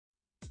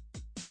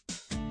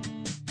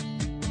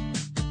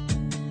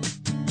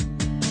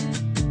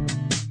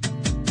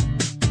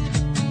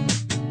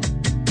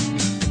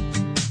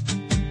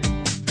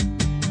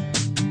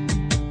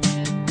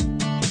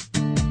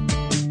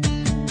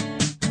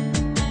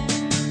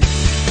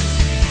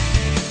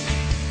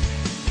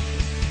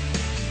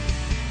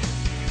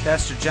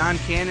Pastor Jon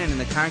Cannon and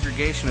the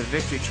congregation of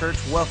Victory Church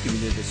welcome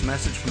you to this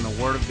message from the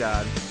Word of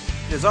God.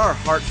 It is our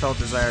heartfelt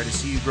desire to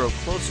see you grow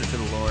closer to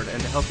the Lord and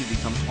to help you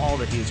become all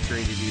that He has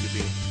created you to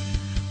be.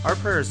 Our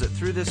prayer is that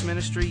through this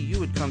ministry you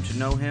would come to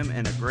know Him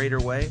in a greater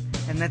way,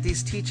 and that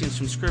these teachings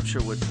from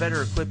Scripture would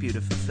better equip you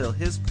to fulfill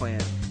His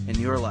plan in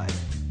your life.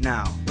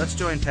 Now, let's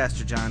join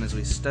Pastor Jon as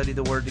we study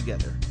the Word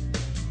together.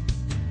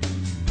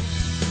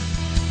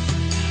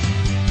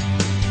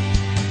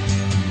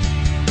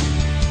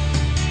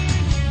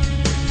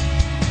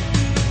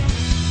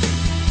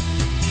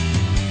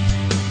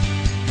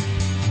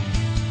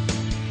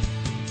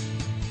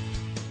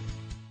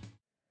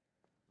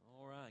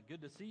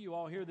 Good to see you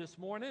all here this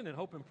morning, and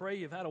hope and pray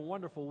you've had a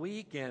wonderful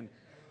week. And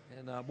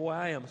boy,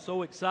 I am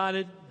so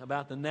excited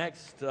about the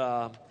next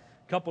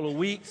couple of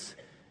weeks.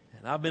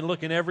 And I've been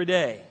looking every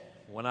day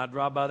when I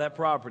drive by that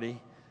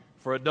property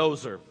for a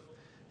dozer,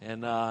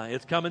 and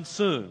it's coming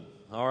soon.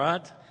 All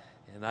right,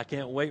 and I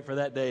can't wait for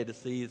that day to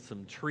see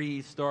some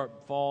trees start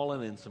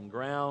falling and some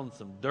ground,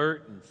 some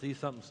dirt, and see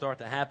something start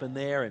to happen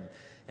there.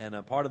 And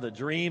a part of the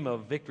dream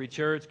of Victory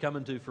Church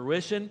coming to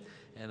fruition,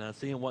 and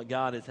seeing what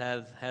God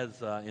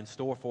has in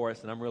store for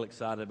us, and I'm real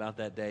excited about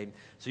that day.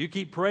 So you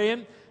keep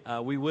praying.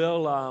 We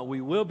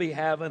will be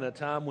having a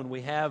time when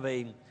we have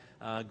a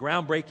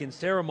groundbreaking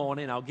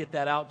ceremony, and I'll get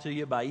that out to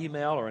you by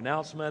email or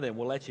announcement, and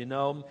we'll let you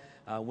know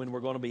when we're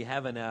going to be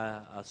having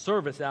a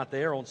service out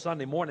there on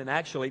Sunday morning,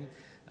 actually,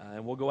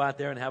 and we'll go out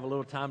there and have a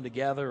little time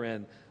together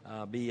and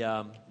be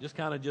just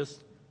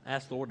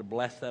ask the Lord to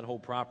bless that whole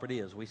property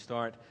as we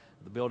start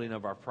the building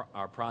of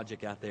our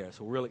project out there.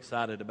 So we're real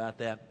excited about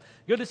that.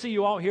 Good to see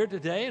you all here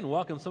today, and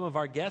welcome some of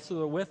our guests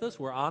who are with us.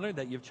 We're honored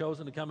that you've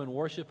chosen to come and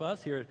worship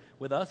us here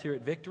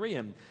at Victory,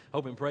 and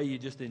hope and pray you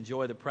just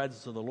enjoy the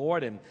presence of the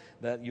Lord and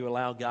that you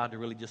allow God to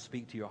really just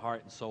speak to your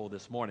heart and soul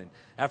this morning.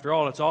 After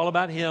all, it's all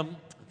about Him.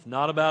 It's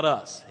not about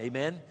us.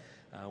 Amen?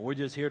 We're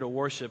just here to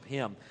worship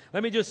Him.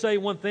 Let me just say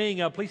one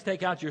thing. Please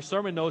take out your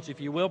sermon notes,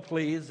 if you will,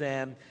 please.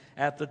 And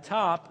at the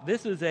top,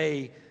 this is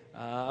a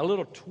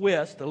little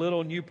twist, a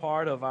little new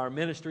part of our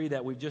ministry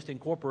that we've just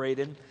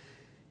incorporated.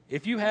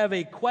 If you have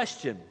a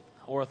question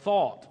or a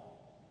thought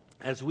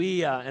as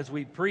we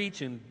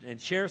preach and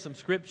share some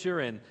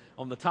Scripture, and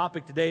on the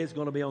topic today is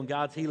going to be on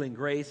God's healing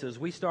grace, as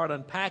we start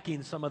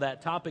unpacking some of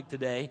that topic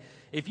today,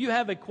 if you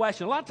have a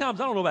question, a lot of times,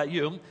 I don't know about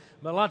you,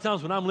 but a lot of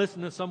times when I'm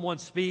listening to someone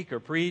speak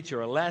or preach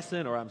or a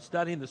lesson or I'm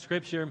studying the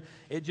Scripture,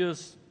 it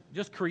just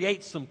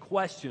creates some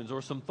questions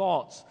or some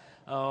thoughts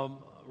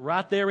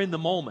right there in the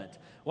moment.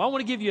 Well, I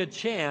want to give you a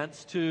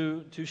chance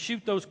to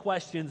shoot those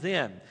questions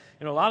in.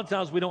 You know, a lot of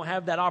times we don't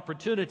have that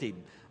opportunity.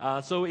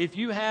 So if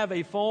you have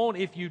a phone,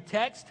 if you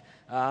text,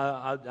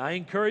 I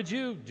encourage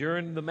you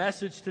during the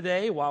message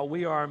today while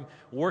we are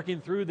working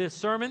through this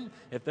sermon,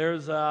 if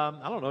there's,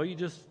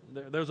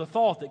 there's a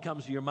thought that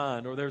comes to your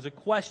mind, or there's a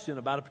question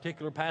about a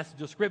particular passage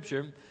of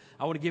Scripture,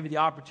 I want to give you the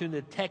opportunity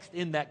to text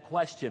in that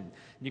question.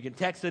 You can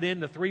text it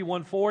in to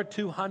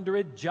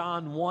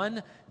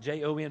 314-200-JOHN1,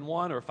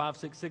 Jon1, or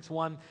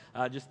 5661.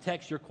 Just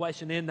text your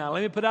question in. Now,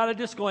 let me put out a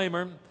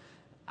disclaimer.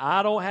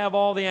 I don't have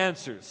all the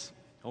answers,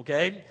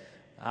 okay?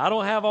 I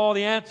don't have all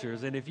the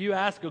answers. And if you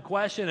ask a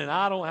question and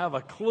I don't have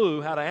a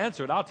clue how to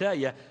answer it, I'll tell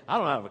you, I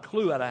don't have a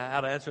clue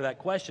how to answer that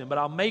question. But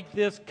I'll make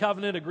this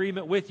covenant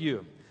agreement with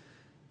you.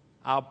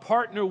 I'll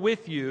partner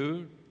with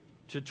you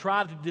to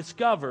try to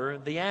discover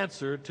the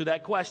answer to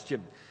that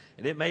question.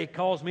 And it may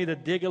cause me to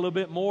dig a little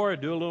bit more,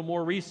 do a little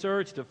more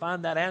research to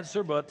find that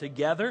answer, but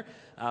together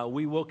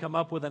we will come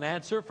up with an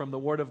answer from the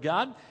Word of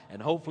God, and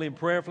hopefully and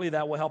prayerfully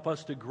that will help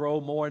us to grow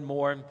more and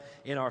more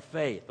in our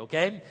faith,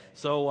 okay?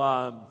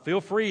 So feel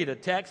free to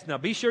text. Now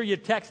be sure you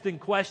text in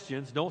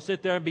questions. Don't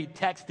sit there and be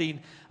texting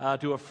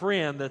to a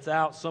friend that's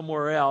out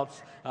somewhere else.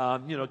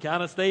 Kind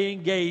of stay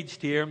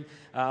engaged here.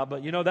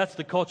 But that's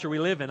the culture we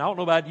live in. I don't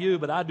know about you,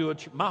 but I do.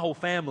 My whole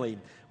family,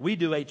 we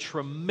do a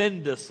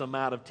tremendous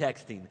amount of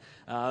texting.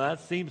 That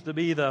seems to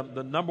be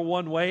the number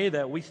one way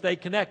that we stay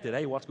connected.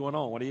 Hey, what's going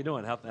on? What are you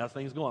doing? How's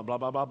things going? Blah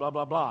blah blah blah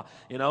blah blah.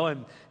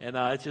 And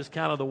it's just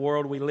kind of the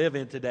world we live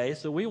in today.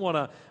 So we want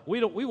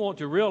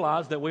to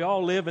realize that we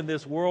all live in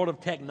this world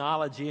of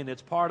technology, and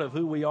it's part of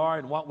who we are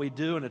and what we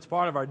do, and it's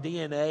part of our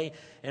DNA.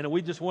 And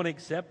we just want to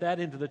accept that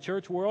into the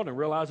church world and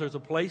realize there's a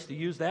place to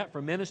use that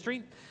for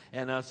ministry.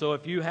 And so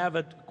if you have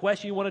a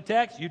question you want to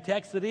text, you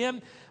text it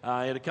in.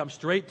 It'll come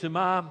straight to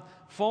my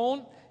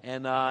phone.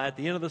 And at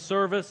the end of the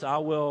service, I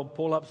will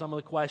pull up some of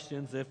the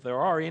questions, if there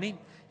are any,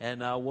 and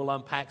we'll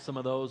unpack some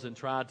of those and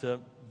try to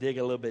dig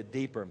a little bit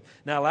deeper.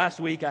 Now, last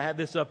week, I had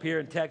this up here,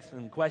 and text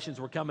and questions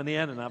were coming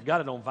in, and I've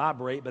got it on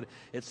vibrate, but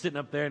it's sitting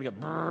up there, and it goes,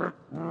 brr,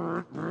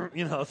 brr, brr,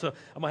 so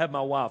I'm going to have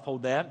my wife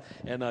hold that,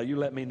 and you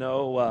let me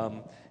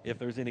know if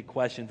there's any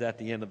questions at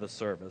the end of the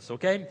service,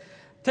 okay?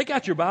 Take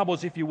out your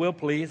Bibles, if you will,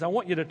 please. I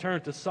want you to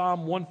turn to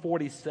Psalm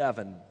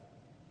 147.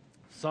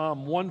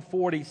 Psalm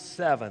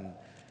 147,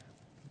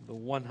 the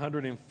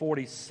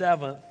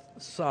 147th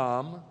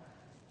Psalm.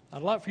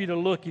 I'd like for you to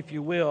look, if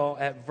you will,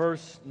 at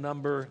verse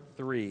number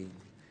 3.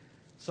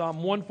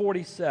 Psalm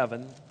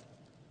 147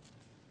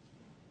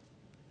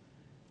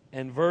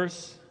 and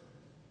verse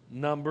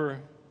number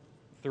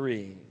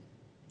 3.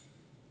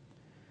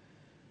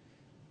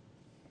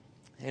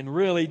 And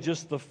really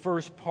just the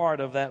first part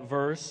of that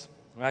verse,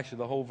 or actually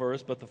the whole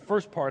verse, but the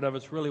first part of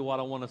it's really what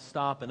I want to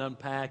stop and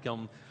unpack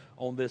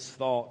on this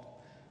thought.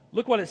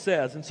 Look what it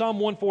says in Psalm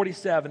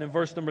 147 in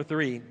verse number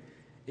 3.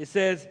 It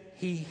says,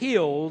 He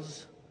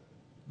heals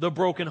the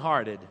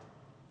brokenhearted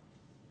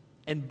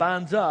and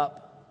binds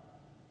up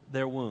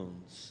their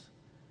wounds.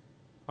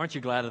 Aren't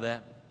you glad of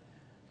that?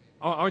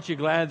 Aren't you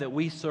glad that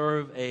we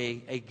serve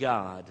a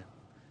God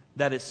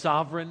that is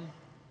sovereign,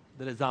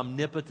 that is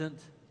omnipotent,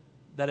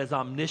 that is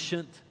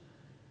omniscient,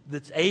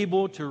 that's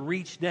able to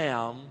reach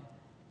down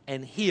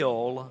and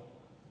heal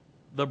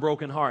the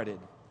brokenhearted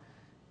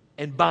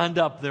and bind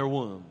up their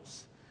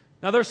wounds?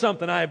 Now, there's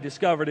something I have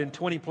discovered in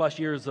 20 plus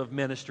years of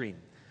ministry.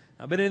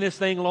 I've been in this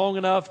thing long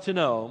enough to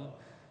know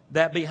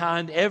that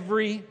behind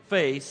every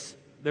face,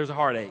 there's a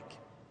heartache.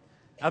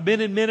 I've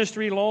been in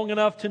ministry long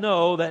enough to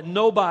know that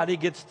nobody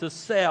gets to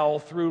sail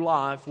through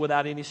life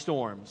without any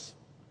storms.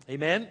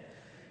 Amen?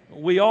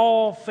 We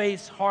all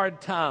face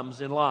hard times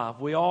in life.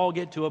 We all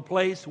get to a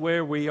place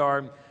where we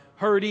are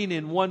hurting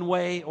in one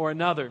way or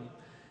another.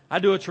 I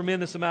do a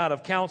tremendous amount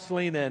of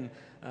counseling, and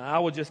I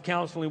was just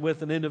counseling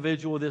with an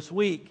individual this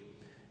week.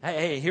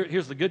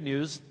 Here's the good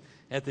news.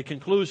 At the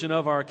conclusion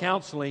of our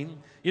counseling,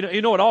 you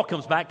know, it all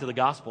comes back to the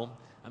gospel.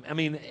 I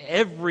mean,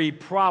 every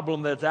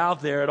problem that's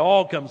out there, it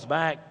all comes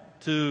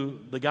back to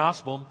the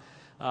gospel.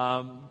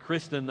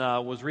 Kristen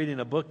was reading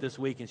a book this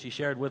week, and she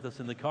shared with us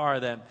in the car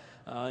that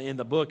in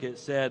the book it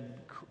said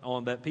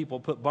that people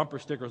put bumper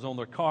stickers on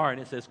their car,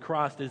 and it says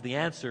Christ is the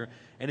answer.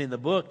 And in the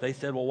book they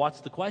said, well, what's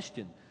the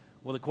question?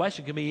 Well, the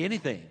question can be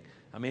anything.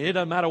 I mean, it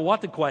doesn't matter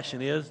what the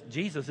question is.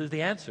 Jesus is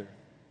the answer.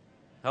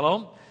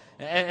 Hello?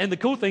 And the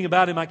cool thing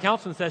about in my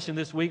counseling session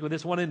this week with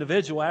this one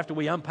individual, after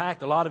we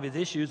unpacked a lot of his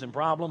issues and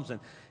problems,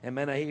 and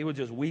man, he was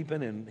just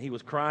weeping and he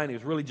was crying. He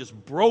was really just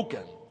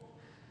broken.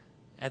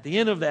 At the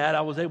end of that,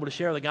 I was able to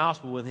share the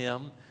gospel with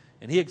him,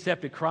 and he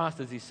accepted Christ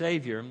as his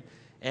Savior.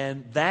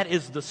 And that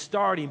is the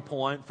starting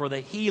point for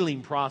the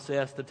healing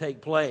process to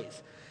take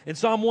place. And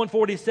Psalm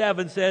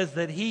 147 says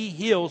that He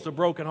heals the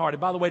brokenhearted.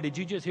 By the way, did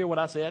you just hear what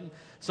I said?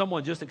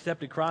 Someone just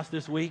accepted Christ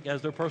this week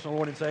as their personal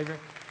Lord and Savior.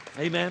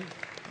 Amen.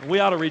 We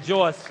ought to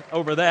rejoice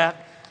over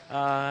that.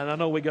 And I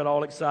know we got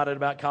all excited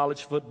about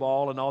college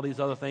football and all these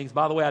other things.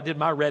 By the way, I did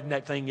my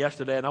redneck thing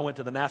yesterday, and I went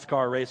to the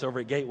NASCAR race over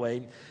at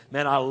Gateway.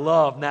 Man, I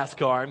love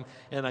NASCAR.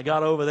 And I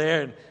got over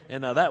there,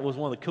 and that was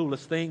one of the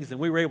coolest things. And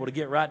we were able to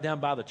get right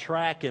down by the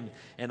track, and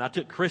I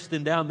took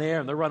Kristen down there,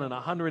 and they're running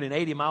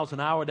 180 miles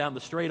an hour down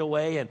the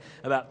straightaway, and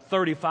about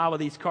 35 of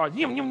these cars,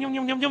 coming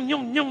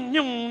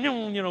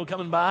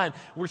by, and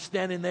we're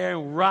standing there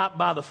right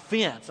by the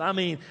fence. I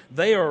mean,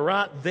 they are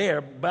right there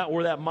about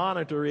where that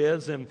monitor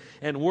is, and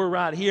we're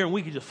right here. And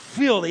we could just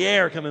feel the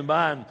air coming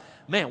by, and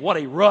man, what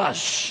a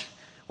rush.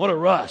 What a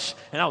rush.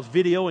 And I was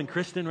videoing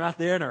Kristen right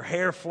there, and her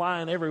hair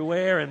flying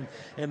everywhere,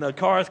 and the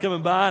cars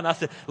coming by, and I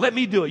said, let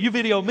me do it. You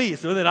video me.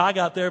 So then I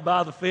got there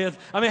by the fence.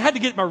 I mean, I had to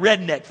get my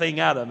redneck thing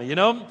out of me, you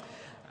know.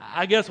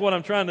 I guess what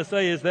I'm trying to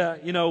say is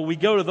that, you know, we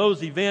go to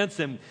those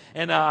events, and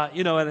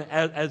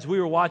as we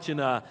were watching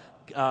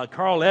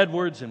Carl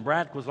Edwards and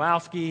Brad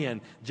Kozlowski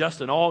and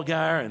Justin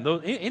Allgaier, and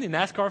those, any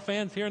NASCAR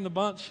fans here in the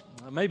bunch?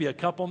 Maybe a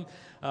couple.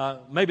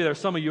 Maybe there's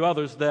some of you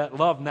others that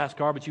love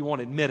NASCAR, but you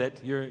won't admit it.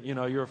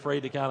 You're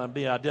afraid to kind of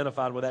be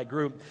identified with that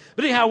group.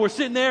 But anyhow, we're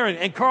sitting there,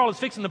 and Carl is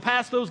fixing to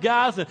pass those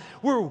guys, and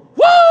we're, woo!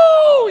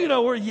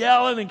 We're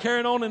yelling and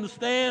carrying on in the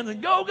stands,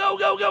 and go, go,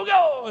 go, go,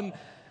 go. And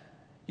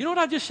you know what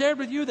I just shared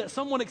with you? That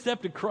someone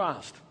accepted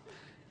Christ.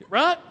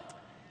 Right?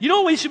 You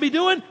know what we should be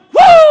doing?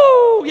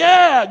 Woo!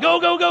 Yeah! Go,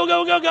 go, go,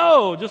 go, go,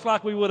 go! Just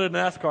like we would at a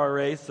NASCAR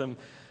race,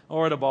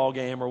 or at a ball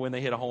game, or when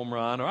they hit a home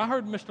run. Or I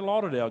heard Mr.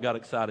 Lauderdale got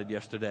excited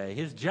yesterday.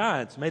 His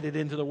Giants made it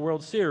into the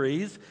World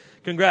Series.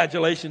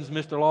 Congratulations,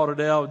 Mr.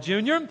 Lauderdale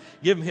Jr.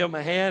 Give him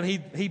a hand.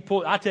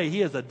 I tell you,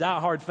 he is a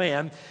diehard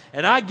fan.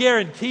 And I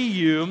guarantee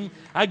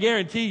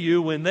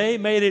you, when they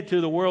made it to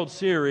the World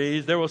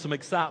Series, there was some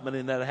excitement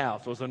in that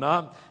house, was there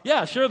not?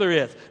 Yeah, sure there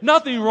is.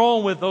 Nothing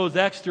wrong with those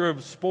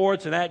extra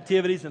sports and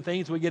activities and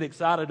things we get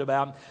excited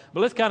about.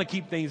 But let's kind of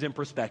keep things in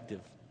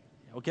perspective.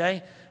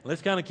 Okay?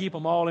 Let's kind of keep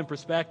them all in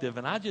perspective.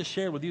 And I just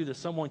shared with you that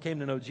someone came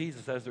to know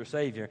Jesus as their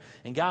Savior.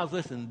 And guys,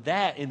 listen,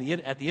 that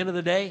at the end of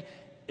the day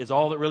is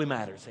all that really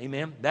matters.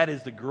 Amen? That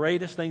is the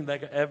greatest thing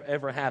that could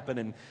ever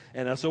happen.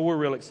 And so we're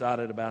real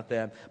excited about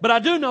that. But I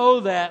do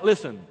know that,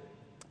 listen,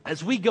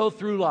 as we go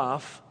through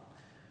life,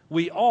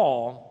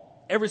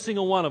 every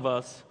single one of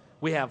us,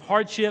 we have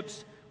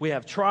hardships, we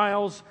have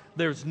trials.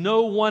 There's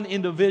no one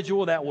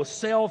individual that will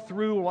sail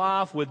through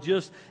life with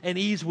just an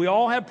ease. We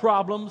all have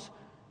problems.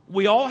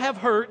 We all have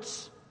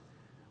hurts.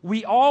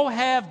 We all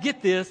have,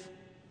 get this,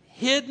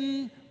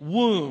 hidden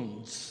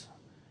wounds.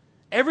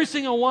 Every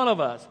single one of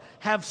us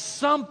have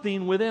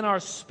something within our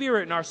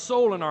spirit and our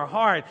soul and our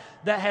heart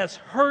that has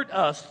hurt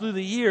us through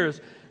the years.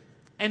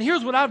 And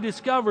here's what I've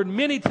discovered.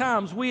 Many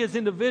times we as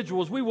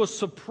individuals, we will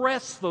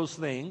suppress those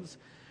things.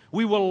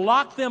 We will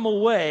lock them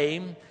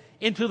away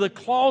into the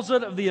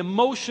closet of the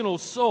emotional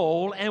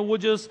soul and will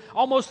just,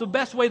 almost the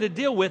best way to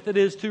deal with it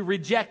is to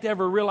reject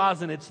ever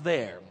realizing it's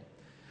there.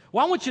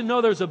 Well, I want you to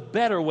know there's a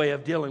better way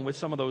of dealing with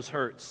some of those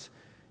hurts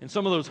and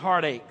some of those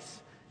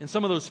heartaches and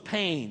some of those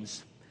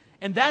pains.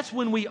 And that's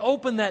when we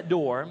open that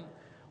door,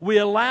 we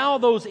allow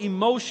those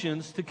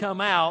emotions to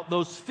come out,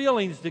 those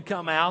feelings to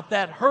come out,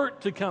 that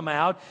hurt to come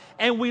out,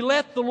 and we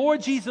let the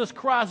Lord Jesus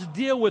Christ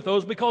deal with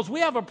those, because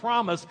we have a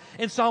promise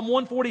in Psalm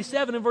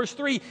 147 and verse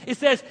 3. It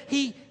says,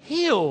 He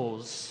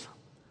heals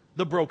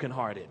the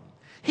brokenhearted.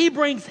 He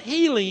brings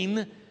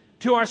healing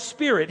to our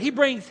spirit. He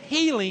brings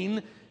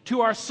healing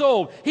to our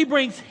soul. He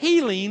brings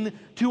healing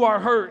to our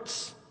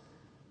hurts.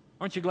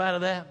 Aren't you glad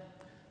of that?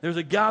 There's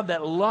a God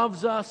that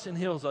loves us and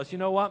heals us. You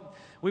know what?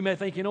 We may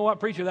think, you know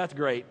what, preacher, that's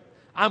great.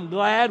 I'm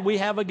glad we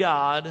have a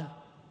God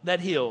that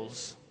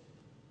heals.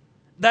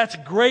 That's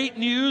great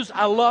news.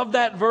 I love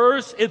that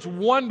verse. It's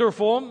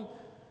wonderful.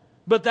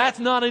 But that's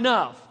not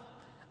enough.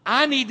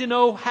 I need to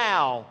know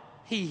how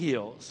He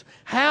heals.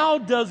 How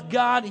does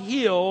God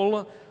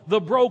heal the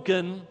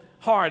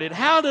brokenhearted?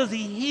 How does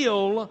He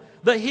heal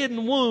the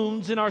hidden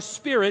wounds in our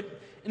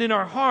spirit and in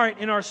our heart,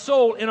 in our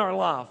soul, in our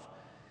life?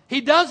 He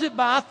does it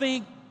by, I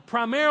think,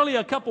 primarily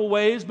a couple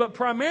ways, but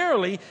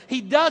primarily He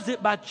does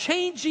it by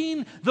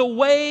changing the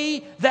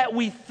way that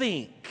we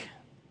think.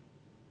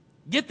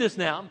 Get this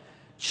now.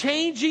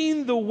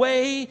 Changing the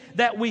way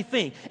that we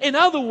think. In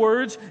other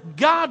words,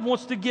 God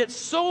wants to get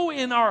so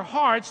in our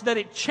hearts that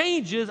it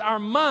changes our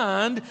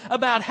mind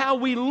about how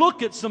we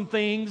look at some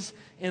things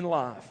in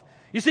life.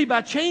 You see,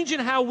 by changing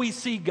how we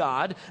see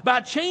God,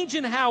 by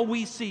changing how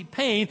we see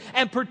pain,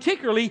 and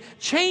particularly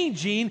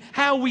changing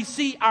how we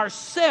see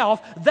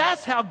ourselves,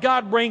 that's how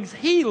God brings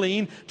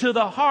healing to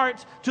the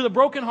hearts, to the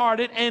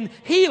brokenhearted, and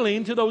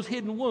healing to those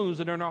hidden wounds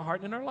that are in our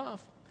heart and in our life.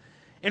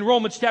 In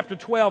Romans chapter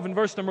 12 and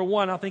verse number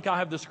 1, I think I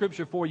have the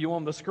scripture for you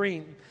on the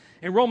screen.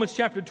 In Romans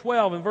chapter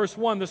 12 and verse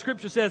 1, the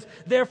scripture says,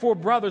 Therefore,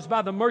 brothers,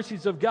 by the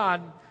mercies of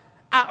God,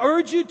 I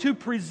urge you to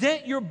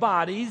present your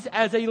bodies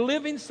as a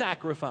living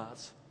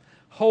sacrifice,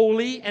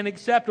 holy and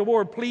acceptable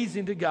or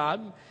pleasing to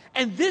God,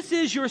 and this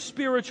is your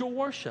spiritual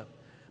worship.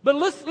 But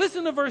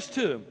listen to verse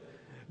 2.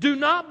 Do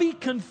not be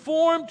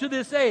conformed to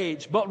this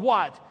age, but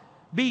what?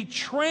 Be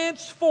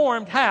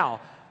transformed,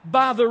 how?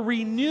 By the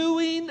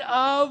renewing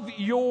of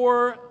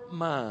your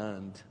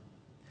mind.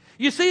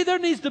 You see, there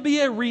needs to be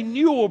a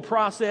renewal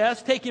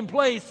process taking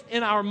place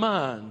in our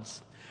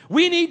minds.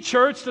 We need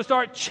church to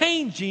start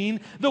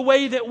changing the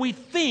way that we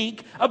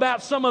think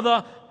about some of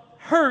the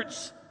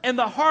hurts and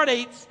the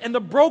heartaches and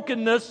the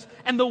brokenness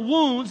and the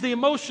wounds, the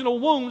emotional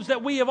wounds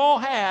that we have all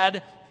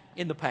had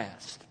in the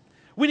past.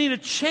 We need to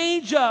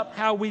change up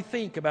how we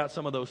think about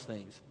some of those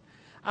things.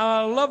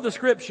 I love the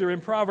scripture in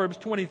Proverbs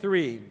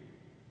 23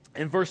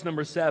 in verse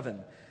number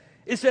 7.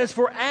 It says,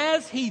 For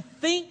as he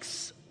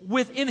thinks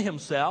within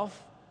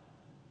himself,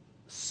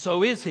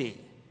 so is he.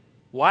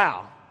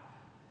 Wow.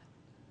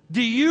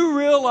 Do you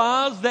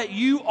realize that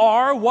you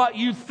are what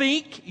you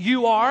think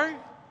you are?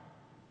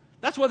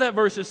 That's what that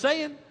verse is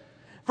saying.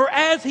 For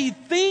as he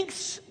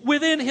thinks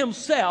within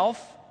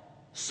himself,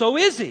 so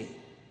is he.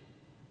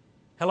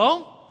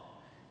 Hello?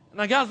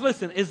 Now guys,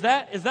 listen, is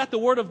that the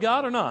Word of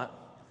God or not?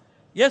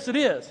 Yes, it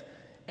is.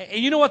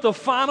 And you know what the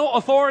final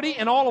authority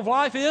in all of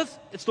life is?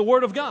 It's the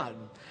Word of God.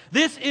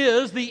 This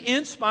is the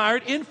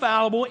inspired,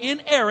 infallible,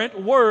 inerrant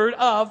Word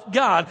of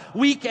God.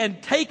 We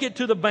can take it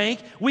to the bank.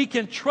 We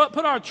can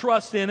put our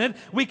trust in it.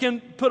 We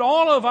can put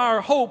all of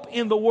our hope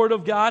in the Word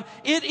of God.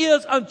 It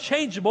is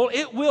unchangeable.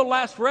 It will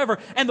last forever.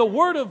 And the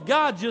Word of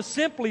God just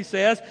simply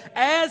says,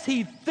 as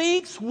he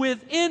thinks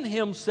within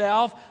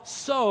himself,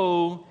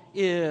 so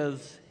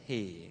is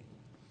he.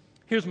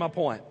 Here's my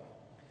point.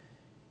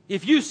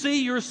 If you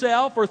see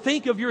yourself or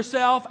think of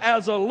yourself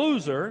as a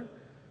loser,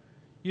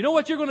 you know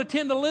what you're going to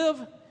tend to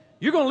live?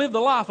 You're going to live the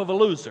life of a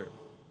loser.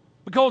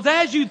 Because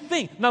as you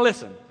think, now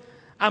listen,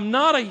 I'm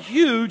not a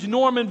huge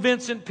Norman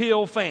Vincent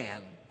Peale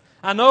fan.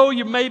 I know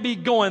you may be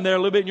going there a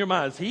little bit in your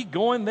mind. Is he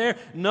going there?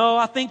 No,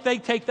 I think they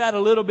take that a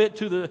little bit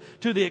to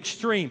the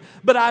extreme.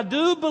 But I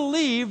do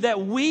believe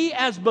that we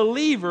as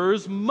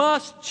believers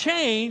must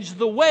change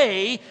the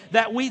way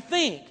that we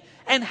think.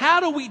 And how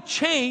do we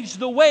change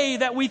the way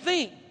that we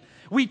think?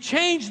 We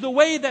change the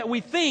way that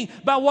we think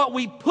by what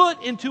we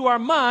put into our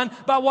mind,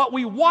 by what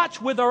we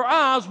watch with our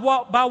eyes,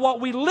 by what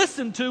we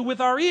listen to with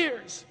our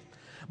ears.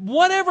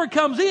 Whatever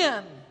comes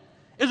in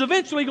is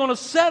eventually going to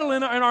settle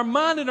in our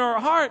mind and our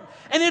heart,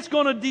 and it's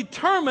going to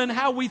determine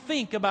how we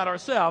think about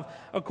ourselves,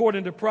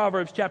 according to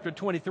Proverbs chapter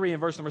 23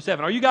 and verse number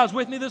 7. Are you guys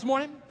with me this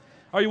morning?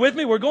 Are you with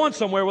me? We're going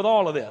somewhere with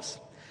all of this.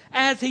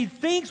 As he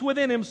thinks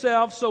within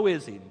himself, so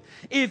is he.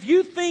 If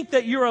you think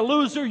that you're a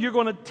loser, you're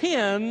going to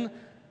tend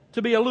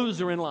to be a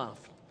loser in life.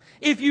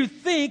 If you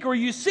think or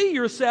you see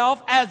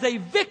yourself as a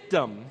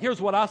victim,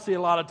 here's what I see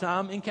a lot of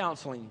time in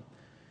counseling.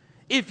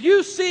 If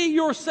you see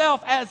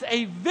yourself as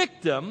a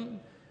victim,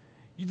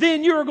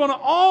 then you're going to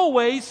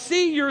always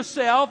see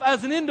yourself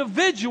as an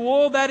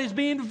individual that is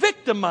being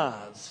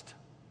victimized.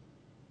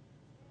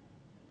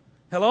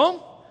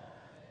 Hello?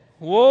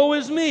 Woe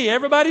is me.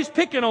 Everybody's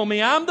picking on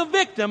me. I'm the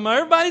victim.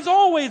 Everybody's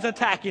always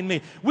attacking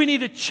me. We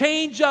need to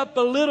change up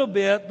a little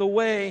bit the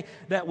way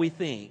that we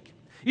think.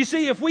 You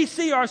see, if we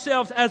see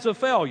ourselves as a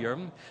failure,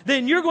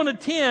 then you're going to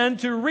tend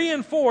to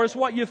reinforce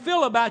what you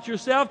feel about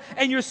yourself,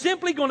 and you're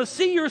simply going to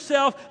see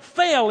yourself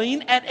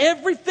failing at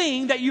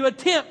everything that you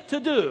attempt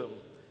to do.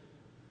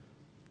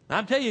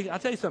 I'll tell you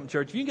something,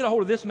 church. If you can get a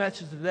hold of this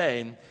message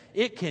today,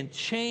 it can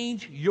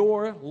change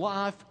your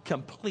life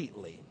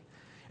completely.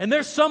 And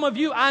there's some of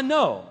you I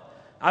know.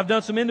 I've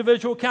done some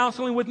individual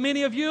counseling with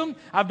many of you.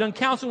 I've done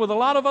counseling with a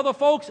lot of other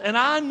folks. And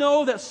I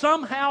know that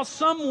somehow,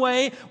 some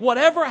way,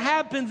 whatever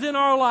happens in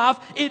our life,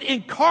 it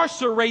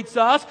incarcerates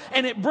us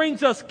and it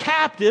brings us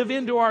captive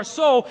into our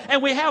soul.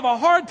 And we have a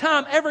hard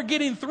time ever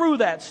getting through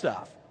that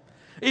stuff.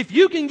 If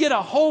you can get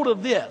a hold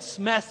of this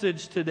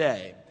message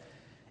today,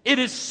 it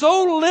is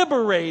so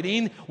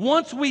liberating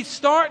once we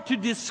start to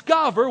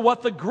discover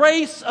what the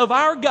grace of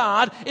our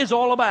God is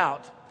all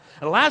about.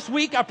 And last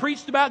week I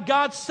preached about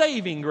God's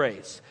saving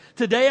grace.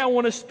 Today I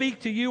want to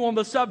speak to you on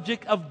the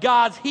subject of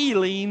God's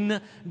healing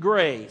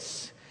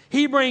grace.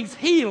 He brings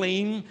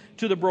healing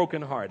to the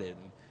brokenhearted.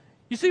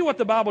 You see what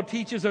the Bible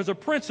teaches? There's a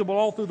principle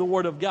all through the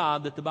Word of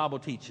God that the Bible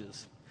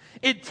teaches.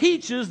 It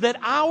teaches that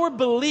our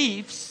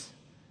beliefs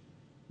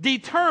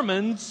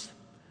determines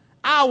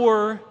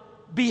our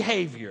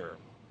behavior.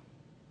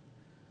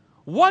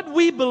 What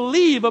we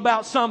believe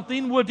about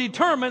something will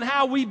determine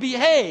how we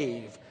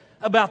behave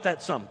about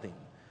that something.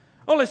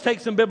 Oh, let's take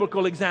some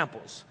biblical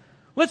examples.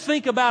 Let's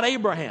think about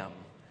Abraham.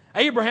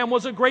 Abraham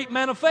was a great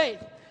man of faith.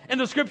 And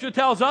the scripture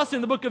tells us in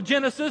the book of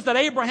Genesis that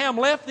Abraham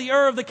left the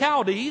Ur of the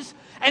Chaldees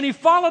and he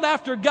followed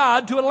after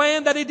God to a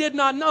land that he did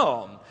not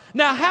know.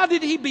 Now, how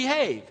did he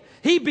behave?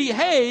 He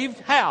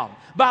behaved how?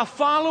 By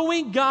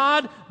following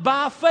God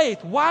by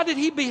faith. Why did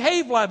he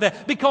behave like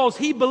that? Because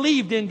he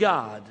believed in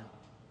God.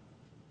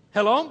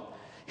 Hello?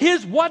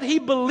 What he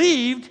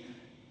believed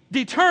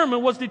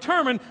was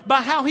determined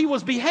by how he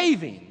was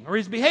behaving, or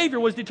his behavior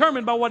was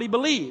determined by what he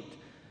believed.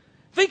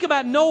 Think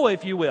about Noah,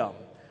 if you will.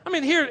 I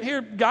mean,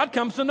 here God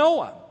comes to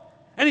Noah,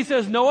 and he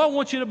says, Noah, I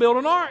want you to build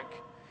an ark.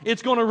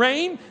 It's going to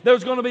rain.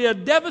 There's going to be a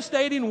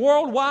devastating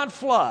worldwide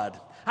flood.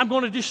 I'm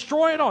going to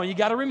destroy it all. You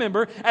got to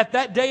remember, at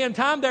that day and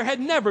time, there had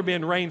never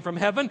been rain from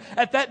heaven.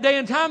 At that day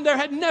and time, there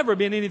had never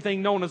been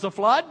anything known as a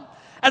flood.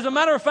 As a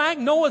matter of fact,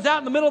 Noah's out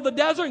in the middle of the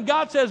desert, and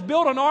God says,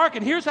 build an ark,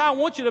 and here's how I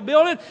want you to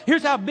build it.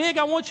 Here's how big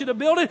I want you to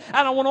build it. And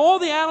I want all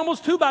the animals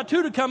 2 by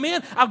 2 to come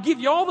in. I'll give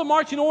you all the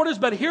marching orders,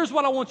 but here's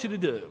what I want you to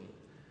do.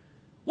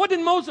 What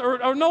did Moses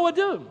or Noah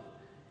do?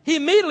 He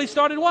immediately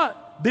started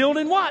what?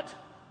 Building what?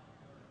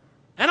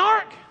 An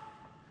ark.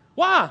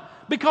 Why?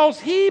 Because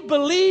he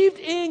believed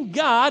in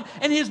God,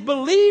 and his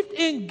belief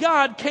in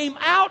God came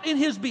out in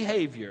his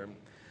behavior.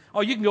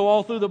 Oh, you can go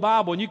all through the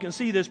Bible and you can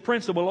see this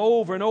principle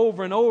over and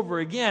over and over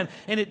again.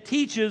 And it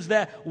teaches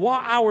that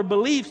what our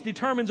beliefs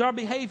determines our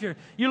behavior.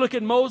 You look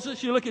at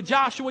Moses, you look at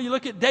Joshua, you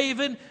look at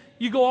David,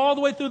 you go all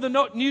the way through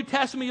the New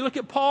Testament, you look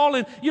at Paul,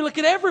 and you look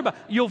at everybody.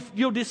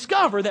 You'll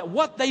discover that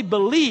what they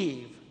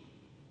believe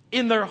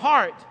in their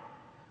heart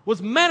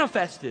was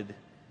manifested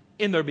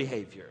in their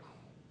behavior.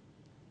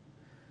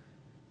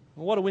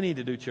 Well, what do we need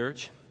to do,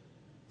 church?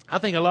 I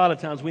think a lot of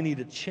times we need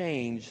to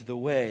change the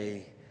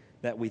way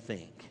that we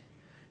think.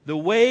 The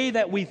way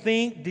that we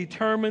think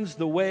determines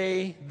the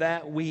way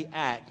that we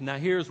act. Now,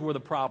 here's where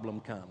the problem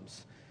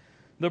comes.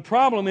 The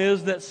problem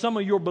is that some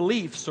of your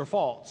beliefs are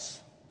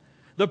false.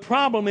 The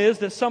problem is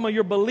that some of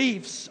your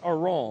beliefs are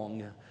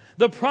wrong.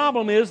 The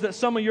problem is that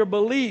some of your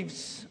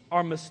beliefs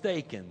are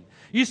mistaken.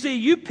 You see,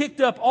 you picked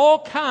up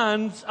all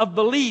kinds of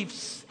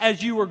beliefs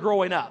as you were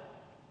growing up.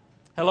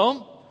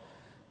 Hello?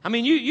 I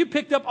mean, you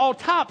picked up all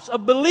types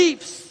of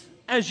beliefs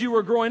as you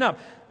were growing up.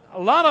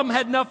 A lot of them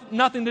had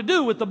nothing to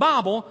do with the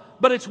Bible,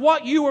 but it's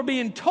what you were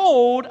being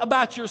told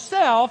about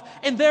yourself,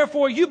 and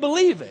therefore you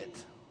believe it.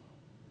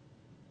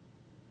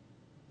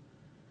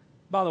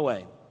 By the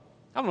way,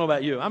 I don't know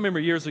about you. I remember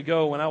years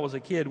ago when I was a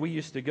kid, we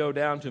used to go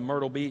down to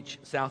Myrtle Beach,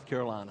 South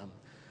Carolina.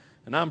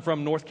 And I'm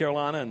from North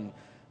Carolina, and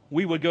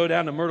we would go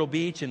down to Myrtle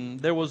Beach, and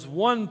there was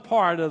one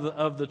part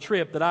of the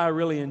trip that I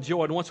really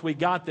enjoyed. Once we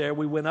got there,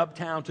 we went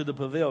uptown to the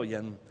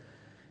pavilion.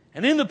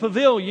 And in the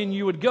pavilion,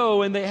 you would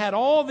go, and they had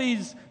all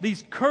these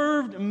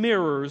curved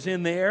mirrors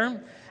in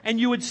there. And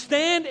you would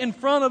stand in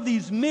front of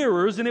these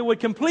mirrors, and it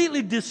would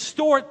completely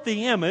distort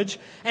the image.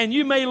 And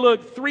you may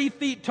look 3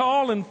 feet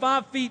tall and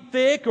 5 feet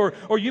thick,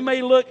 or you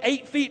may look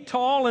 8 feet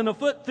tall and a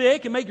foot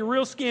thick and make you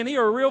real skinny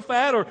or real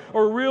fat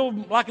or real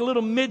like a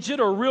little midget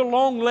or real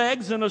long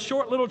legs and a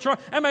short little trunk.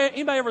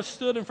 Anybody ever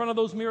stood in front of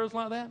those mirrors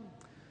like that?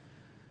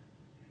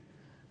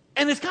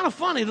 And it's kind of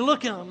funny to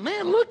look at them.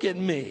 Man, look at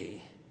me.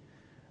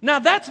 Now,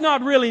 that's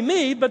not really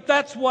me, but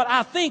that's what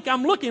I think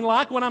I'm looking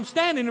like when I'm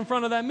standing in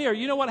front of that mirror.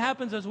 You know what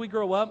happens as we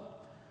grow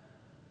up?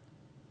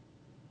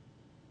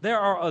 There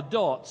are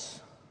adults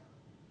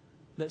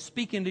that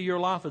speak into your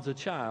life as a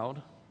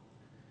child,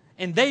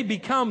 and they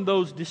become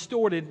those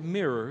distorted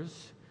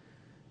mirrors.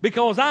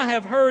 Because I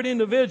have heard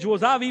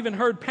individuals, I've even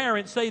heard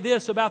parents say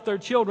this about their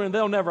children: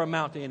 they'll never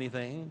amount to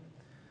anything.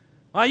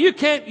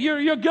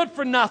 You're good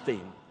for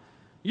nothing.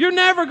 You're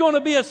never going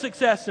to be a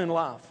success in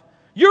life.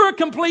 You're a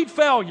complete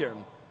failure.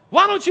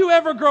 Why don't you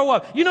ever grow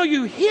up? You know,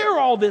 you hear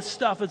all this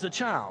stuff as a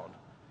child.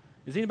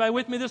 Is anybody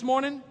with me this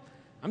morning?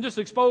 I'm just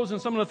exposing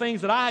some of the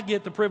things that I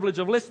get the privilege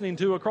of listening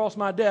to across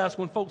my desk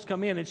when folks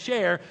come in and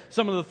share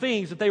some of the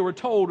things that they were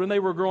told when they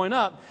were growing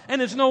up.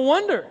 And it's no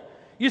wonder.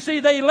 You see,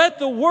 they let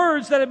the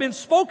words that have been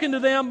spoken to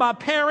them by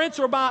parents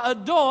or by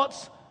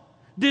adults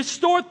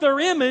distort their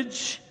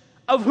image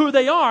of who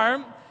they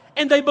are.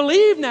 And they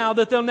believe now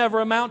that they'll never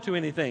amount to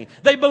anything.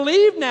 They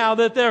believe now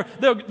that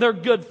they're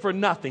good for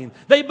nothing.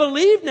 They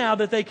believe now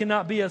that they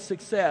cannot be a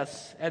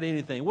success at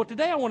anything. Well,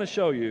 today I want to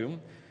show you,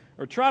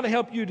 or try to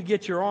help you to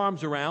get your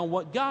arms around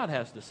what God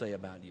has to say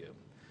about you.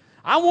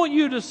 I want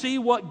you to see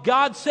what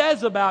God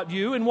says about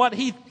you and what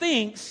He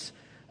thinks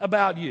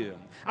about you.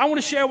 I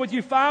want to share with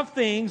you 5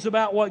 things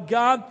about what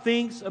God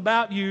thinks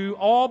about you,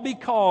 all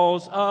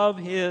because of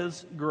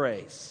His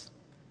grace.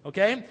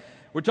 Okay?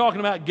 We're talking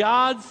about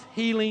God's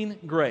healing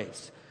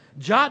grace.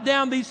 Jot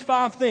down these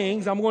 5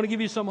 things. I'm going to give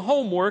you some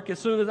homework as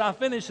soon as I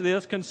finish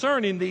this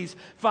concerning these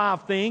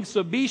 5 things.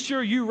 So be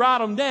sure you write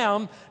them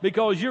down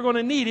because you're going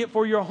to need it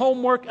for your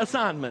homework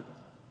assignment.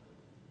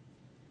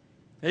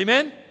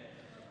 Amen?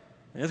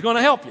 It's going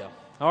to help you.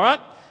 All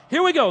right?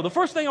 Here we go. The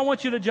first thing I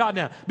want you to jot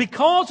down.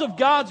 Because of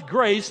God's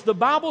grace, the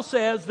Bible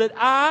says that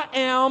I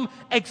am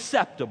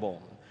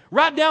acceptable.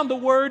 Write down the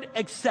word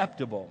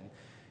acceptable.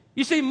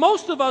 You see,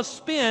 most of us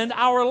spend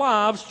our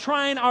lives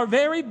trying our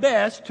very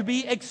best to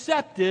be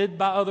accepted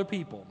by other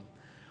people.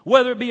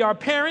 Whether it be our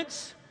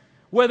parents,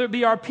 whether it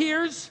be our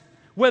peers,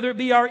 whether it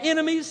be our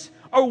enemies,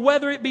 or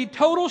whether it be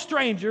total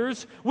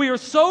strangers, we are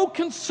so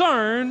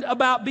concerned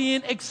about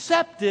being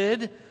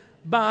accepted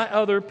by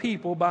other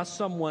people, by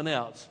someone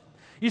else.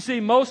 You see,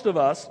 most of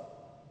us,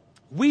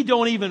 we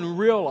don't even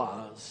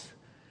realize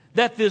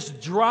that this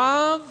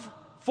drive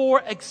for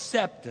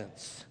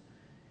acceptance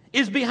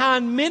is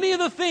behind many of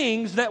the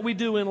things that we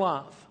do in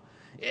life.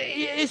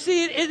 You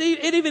see,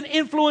 it even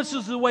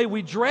influences the way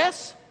we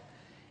dress.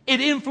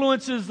 It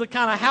influences the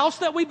kind of house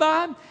that we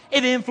buy.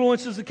 It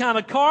influences the kind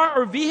of car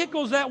or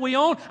vehicles that we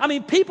own. I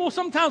mean, people,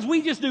 sometimes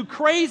we just do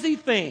crazy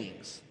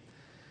things.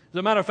 As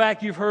a matter of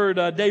fact, you've heard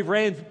Dave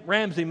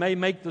Ramsey may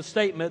make the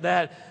statement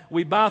that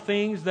we buy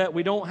things that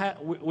we don't have.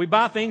 We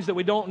buy things that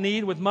we don't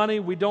need with money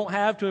we don't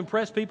have to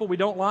impress people we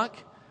don't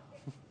like.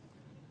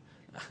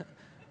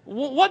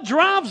 What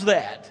drives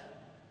that?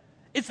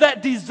 It's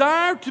that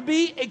desire to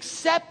be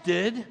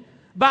accepted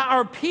by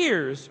our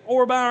peers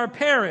or by our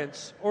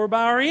parents or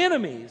by our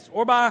enemies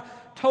or by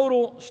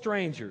total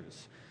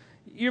strangers.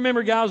 You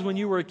remember, guys, when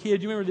you were a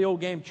kid, you remember the old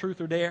game Truth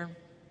or Dare?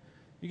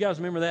 You guys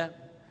remember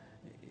that?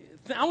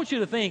 I want you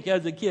to think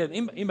as a kid.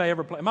 Anybody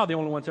ever play? Am I the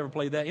only one that's ever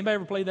played that? Anybody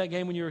ever played that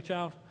game when you were a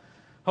child?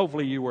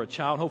 Hopefully you were a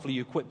child. Hopefully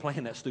you quit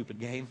playing that stupid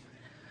game.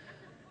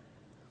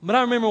 But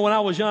I remember when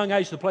I was young, I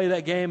used to play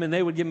that game, and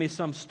they would give me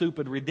some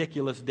stupid,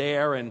 ridiculous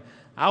dare, and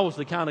I was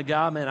the kind of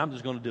guy, man, I'm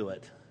just going to do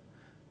it.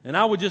 And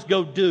I would just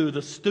go do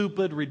the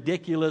stupid,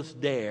 ridiculous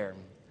dare.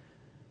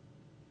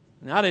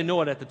 And I didn't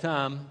know it at the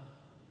time,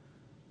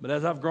 but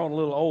as I've grown a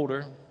little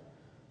older,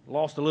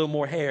 lost a little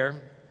more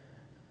hair,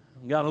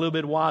 got a little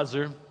bit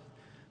wiser.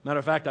 Matter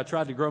of fact, I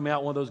tried to grow me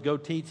out one of those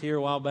goatees here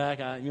a while back.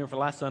 For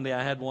last Sunday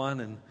I had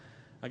one, and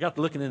I got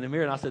to looking in the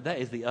mirror, and I said, that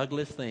is the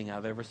ugliest thing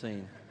I've ever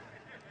seen.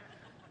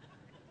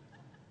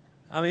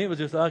 I mean, it was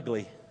just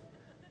ugly.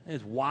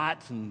 It's white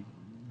and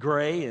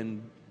gray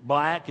and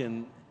black,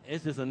 and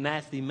it's just a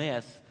nasty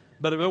mess.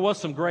 But there was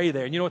some gray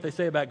there. And you know what they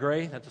say about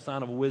gray? That's a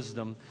sign of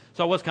wisdom.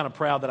 So I was kind of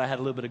proud that I had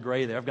a little bit of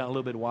gray there. I've gotten a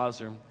little bit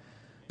wiser.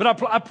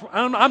 But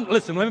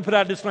listen, let me put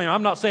out a disclaimer.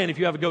 I'm not saying if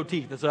you have a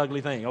goatee, that's an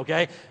ugly thing,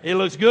 okay? It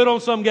looks good on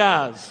some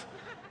guys,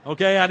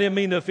 okay? I didn't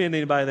mean to offend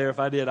anybody there. If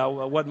I did, it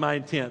wasn't my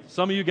intent.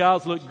 Some of you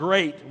guys look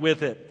great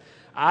with it.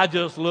 It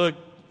just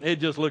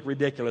looked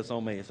ridiculous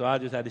on me. So I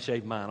just had to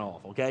shave mine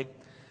off, okay?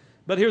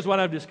 But here's what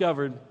I've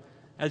discovered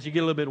as you get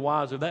a little bit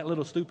wiser. That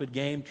little stupid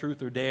game,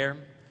 Truth or Dare,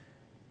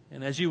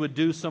 and as you would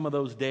do some of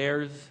those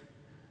dares,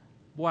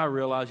 boy, I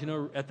realized,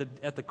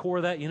 at the core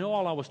of that,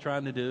 all I was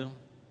trying to do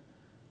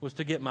was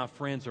to get my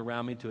friends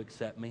around me to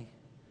accept me,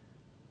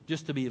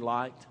 just to be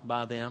liked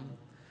by them.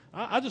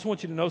 I just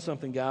want you to know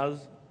something, guys.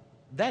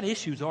 That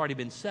issue's already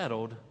been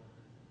settled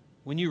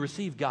when you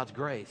receive God's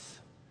grace.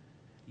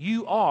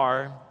 You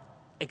are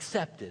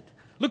accepted.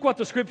 Look what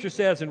the Scripture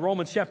says in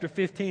Romans chapter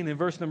 15 and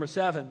verse number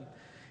 7.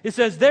 It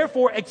says,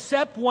 therefore,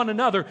 accept one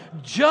another,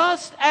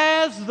 just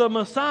as the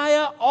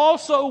Messiah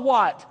also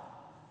what?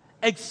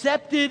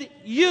 Accepted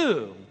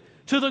you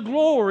to the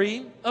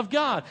glory of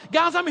God.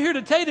 Guys, I'm here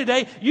to tell you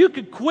today, you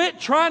could quit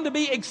trying to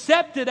be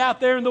accepted out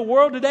there in the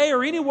world today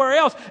or anywhere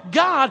else.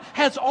 God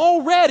has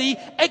already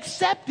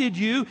accepted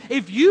you.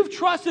 If you've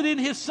trusted in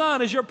His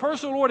Son as your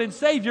personal Lord and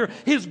Savior,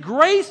 His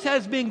grace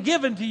has been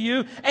given to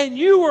you, and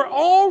you are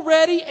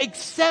already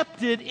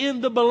accepted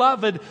in the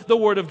Beloved, the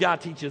Word of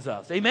God teaches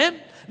us. Amen?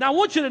 Now, I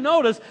want you to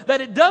notice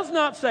that it does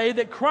not say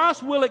that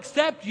Christ will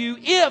accept you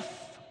if.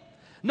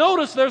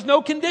 Notice there's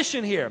no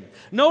condition here.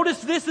 Notice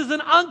this is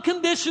an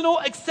unconditional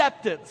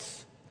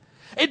acceptance.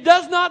 It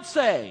does not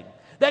say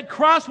that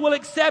Christ will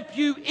accept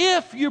you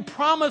if you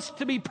promise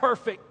to be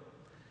perfect.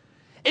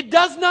 It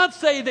does not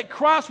say that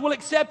Christ will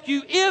accept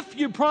you if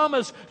you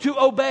promise to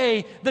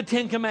obey the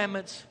Ten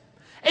Commandments.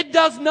 It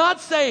does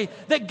not say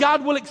that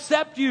God will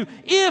accept you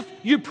if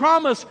you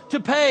promise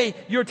to pay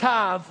your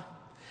tithe.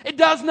 It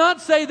does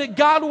not say that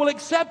God will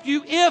accept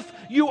you if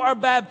you are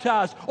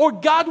baptized, or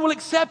God will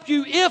accept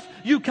you if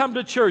you come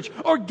to church,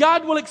 or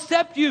God will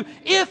accept you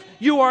if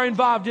you are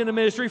involved in a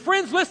ministry.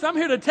 Friends, listen, I'm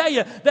here to tell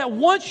you that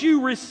once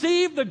you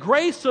receive the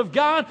grace of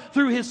God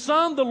through His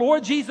Son, the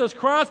Lord Jesus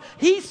Christ,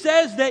 He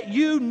says that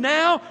you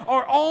now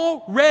are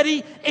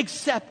already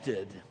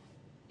accepted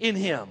in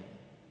Him.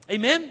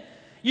 Amen?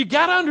 You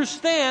got to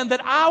understand that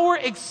our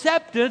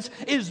acceptance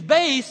is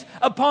based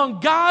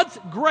upon God's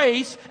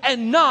grace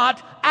and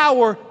not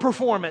our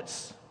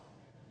performance.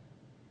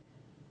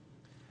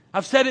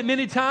 I've said it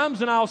many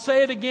times, and I'll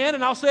say it again,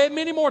 and I'll say it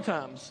many more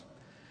times.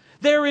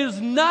 There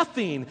is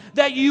nothing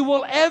that you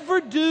will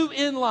ever do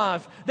in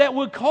life that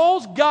will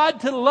cause God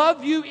to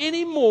love you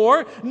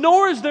anymore,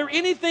 nor is there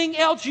anything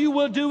else you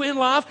will do in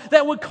life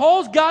that would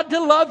cause God to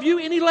love you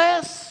any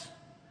less.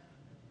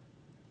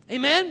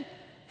 Amen?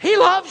 He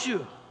loves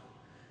you.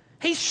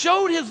 He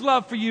showed His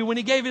love for you when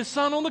He gave His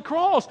Son on the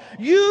cross.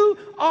 You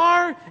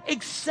are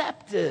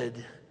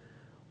accepted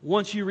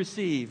once you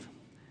receive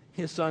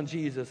His Son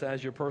Jesus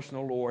as your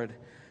personal Lord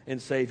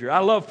and Savior.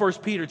 I love 1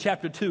 Peter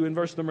chapter 2 and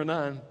verse number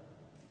 9.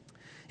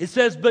 It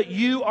says, "But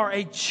you are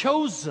a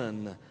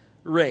chosen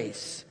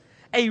race,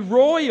 a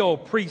royal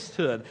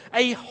priesthood,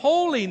 a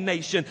holy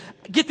nation."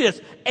 Get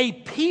this, a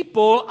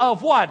people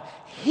of what?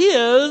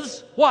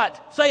 His,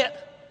 what? Say it.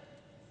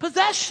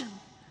 Possession.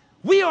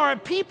 We are a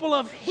people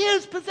of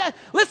His possession.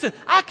 Listen,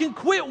 I can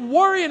quit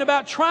worrying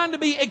about trying to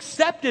be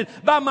accepted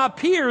by my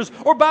peers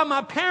or by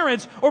my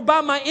parents or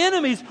by my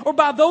enemies or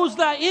by those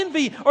that I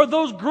envy or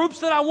those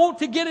groups that I want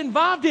to get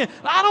involved in.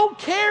 I don't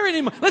care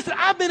anymore. Listen,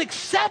 I've been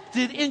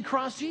accepted in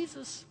Christ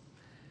Jesus.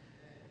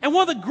 And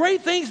one of the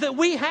great things that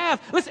we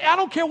have, listen, I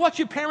don't care what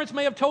your parents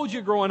may have told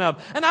you growing up,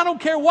 and I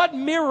don't care what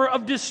mirror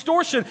of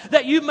distortion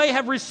that you may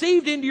have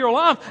received into your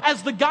life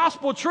as the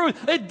gospel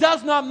truth. It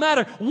does not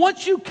matter.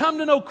 Once you come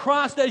to know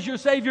Christ as your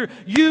Savior,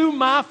 you,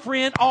 my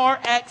friend, are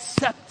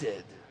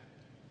accepted.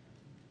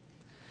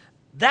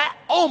 That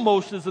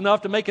almost is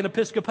enough to make an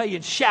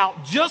Episcopalian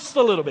shout just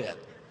a little bit.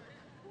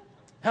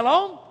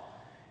 Hello?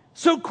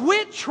 So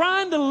quit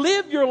trying to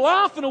live your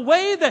life in a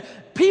way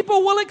that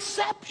people will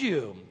accept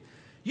you.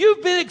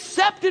 You've been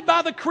accepted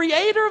by the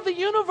Creator of the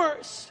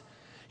universe.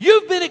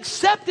 You've been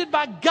accepted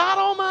by God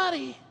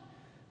Almighty.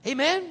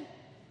 Amen?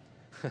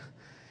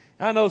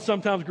 I know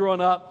sometimes growing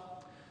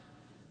up,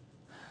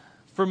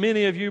 for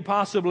many of you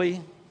possibly,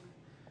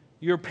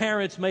 your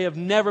parents may have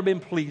never been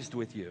pleased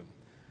with you.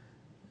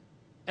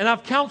 And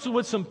I've counseled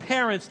with some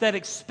parents that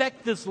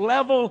expect this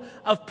level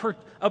of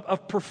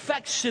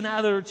perfection out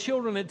of their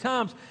children at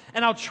times.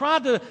 And I'll try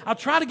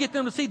to get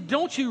them to see,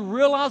 don't you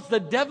realize the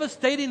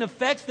devastating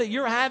effects that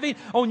you're having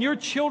on your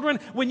children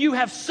when you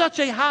have such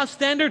a high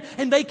standard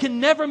and they can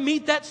never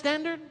meet that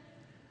standard?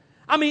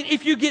 I mean,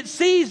 if you get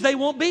C's, they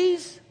want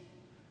B's.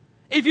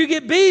 If you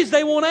get B's,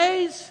 they want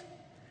A's.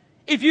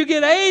 If you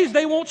get A's,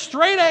 they want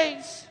straight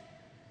A's.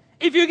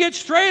 If you get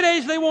straight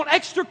A's, they want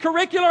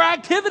extracurricular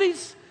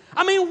activities.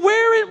 I mean,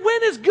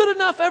 when is good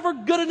enough ever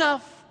good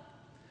enough?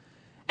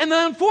 And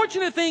the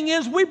unfortunate thing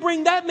is we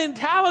bring that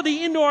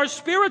mentality into our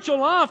spiritual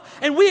life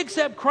and we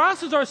accept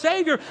Christ as our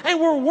Savior and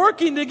we're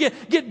working to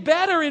get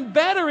better and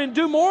better and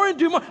do more and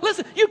do more.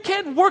 Listen, you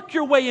can't work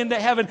your way into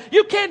heaven.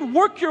 You can't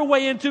work your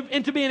way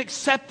into being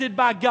accepted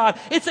by God.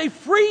 It's a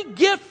free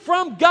gift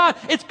from God.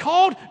 It's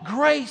called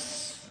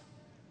grace.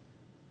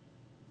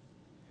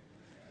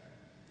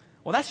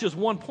 Well, that's just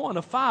 1 point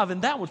of 5,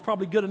 and that was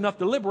probably good enough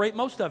to liberate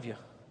most of you.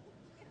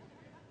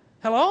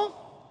 Hello?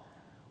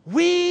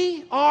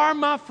 We are,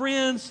 my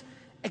friends,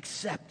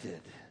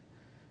 accepted.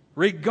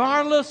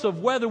 Regardless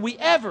of whether we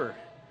ever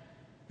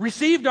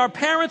received our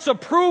parents'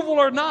 approval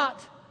or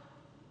not,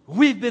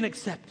 we've been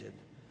accepted.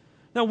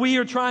 Now, we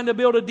are trying to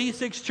build a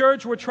D6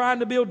 church. We're trying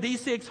to build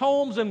D6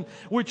 homes, and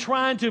we're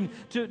trying to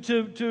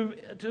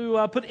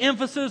put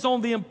emphasis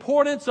on the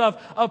importance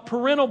of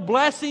parental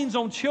blessings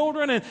on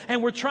children,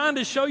 and we're trying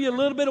to show you a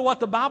little bit of what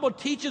the Bible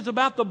teaches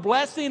about the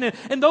blessing,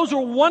 and those are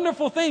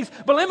wonderful things.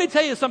 But let me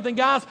tell you something,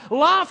 guys.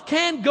 Life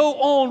can't go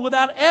on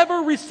without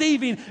ever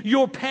receiving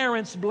your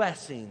parents'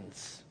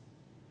 blessings.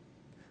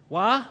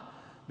 Why?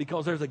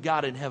 Because there's a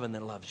God in heaven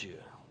that loves you,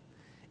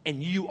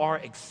 and you are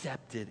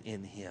accepted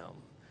in Him.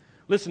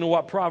 Listen to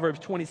what Proverbs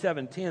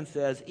 27:10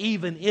 says.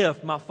 Even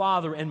if my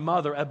father and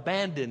mother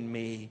abandon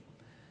me,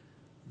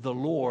 the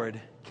Lord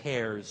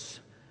cares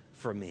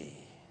for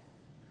me.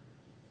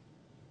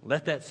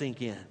 Let that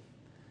sink in.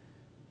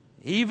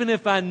 Even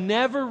if I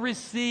never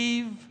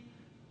receive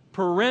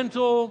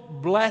parental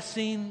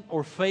blessing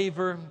or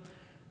favor,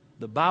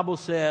 the Bible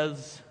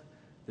says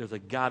there's a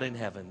God in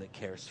heaven that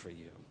cares for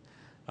you.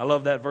 I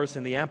love that verse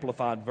in the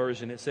Amplified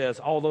Version. It says,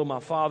 although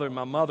my father and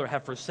my mother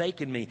have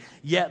forsaken me,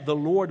 yet the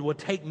Lord will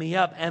take me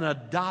up and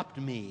adopt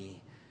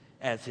me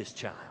as His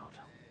child.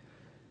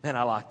 Man,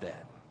 I like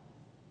that.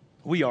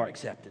 We are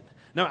accepted.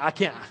 No, I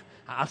can't.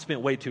 I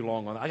spent way too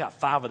long on it. I got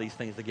 5 of these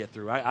things to get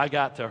through. I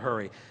got to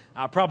hurry.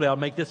 I'll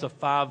make this a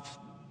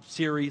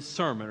 5-series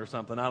sermon or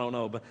something. I don't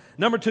know. But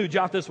number 2,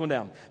 jot this one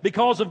down.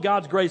 Because of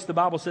God's grace, the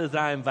Bible says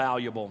that I am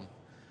valuable.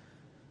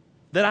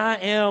 That I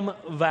am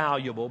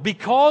valuable.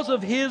 Because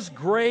of His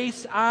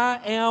grace, I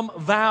am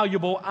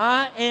valuable.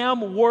 I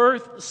am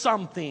worth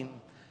something.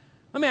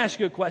 Let me ask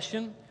you a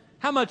question.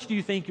 How much do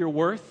you think you're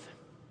worth?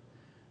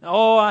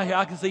 Oh,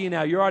 I can see you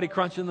now. You're already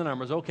crunching the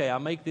numbers. Okay, I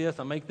make this,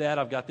 I make that.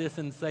 I've got this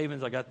in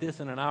savings. I got this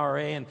in an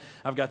IRA, and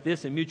I've got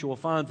this in mutual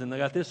funds, and I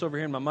got this over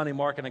here in my money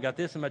market, and I got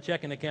this in my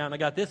checking account, and I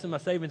got this in my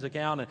savings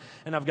account,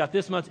 and I've got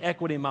this much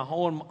equity in my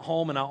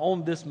home, and I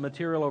own this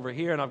material over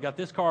here, and I've got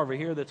this car over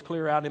here that's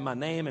clear out in my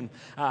name, and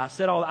I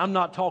said all that. I'm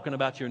not talking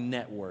about your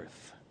net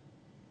worth.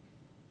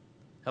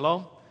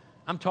 Hello?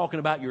 I'm talking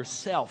about your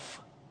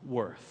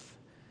self-worth.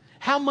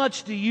 How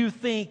much do you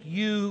think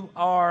you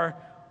are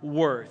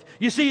worth?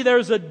 You see,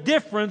 there's a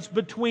difference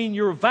between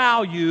your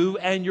value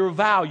and your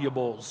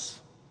valuables.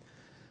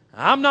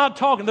 I'm not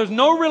talking, there's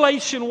no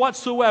relation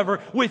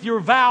whatsoever with your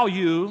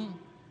value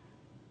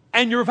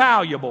and your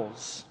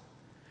valuables.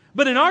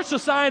 But in our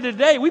society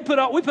today, we put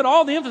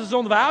all the emphasis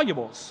on the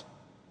valuables.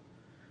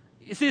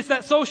 You see, it's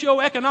that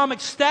socioeconomic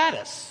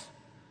status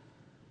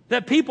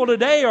that people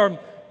today are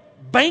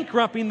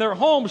bankrupting their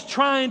homes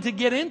trying to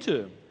get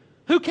into.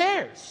 Who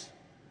cares?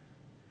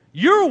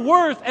 You're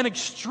worth an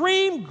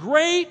extreme,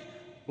 great,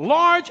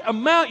 large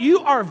amount. You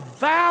are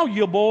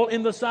valuable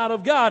in the sight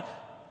of God,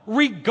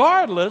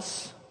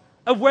 regardless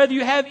of whether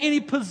you have any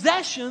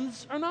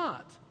possessions or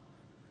not.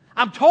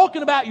 I'm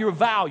talking about your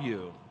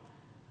value,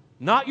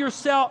 not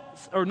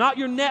yourself or not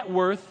your net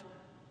worth,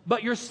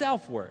 but your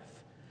self-worth.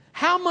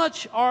 How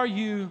much are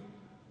you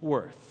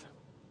worth?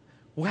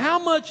 How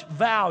much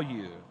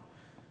value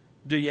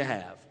do you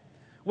have?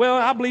 Well,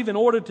 I believe in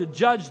order to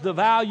judge the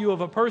value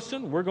of a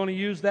person, we're going to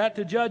use that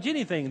to judge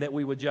anything that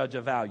we would judge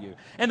a value.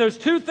 And there's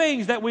 2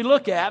 things that we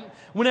look at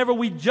whenever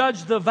we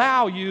judge the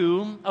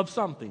value of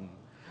something.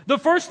 The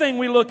first thing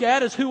we look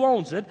at is who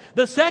owns it.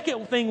 The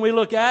second thing we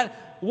look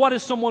at, what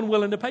is someone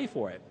willing to pay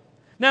for it?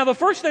 Now, the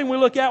first thing we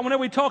look at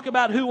whenever we talk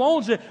about who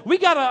owns it, we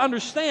got to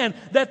understand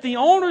that the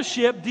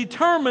ownership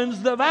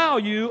determines the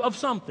value of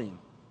something.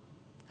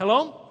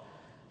 Hello?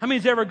 How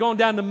many's ever gone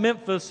down to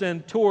Memphis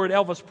and toured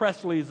Elvis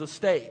Presley's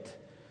estate?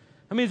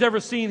 How many's ever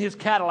seen his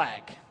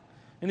Cadillac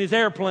and his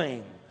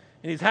airplane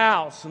and his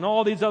house and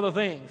all these other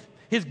things?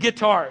 His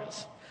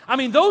guitars. I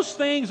mean, those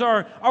things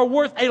are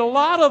worth a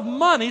lot of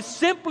money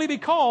simply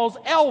because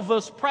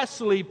Elvis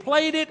Presley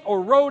played it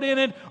or wrote in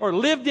it or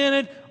lived in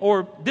it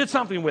or did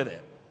something with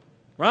it.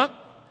 Right?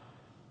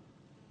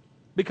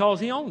 Because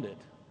he owned it.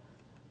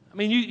 I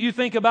mean, you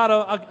think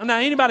about now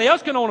anybody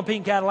else can own a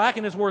pink Cadillac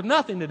and it's worth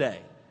nothing today.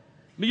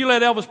 But you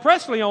let Elvis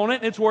Presley own it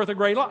and it's worth a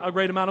great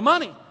amount of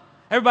money.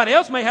 Everybody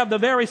else may have the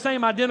very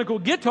same identical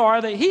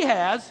guitar that he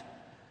has,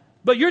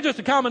 but you're just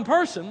a common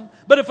person.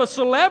 But if a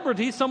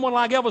celebrity, someone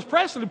like Elvis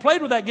Presley,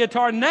 played with that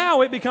guitar,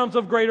 now it becomes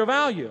of greater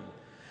value.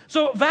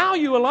 So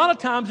value a lot of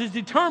times is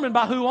determined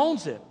by who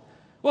owns it.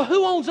 Well,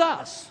 who owns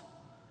us?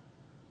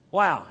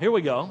 Wow, here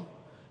we go.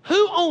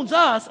 Who owns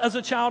us as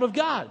a child of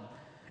God?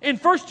 In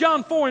 1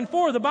 John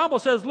 4:4, the Bible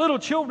says, little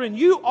children,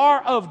 you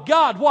are of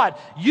God. What?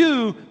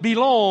 You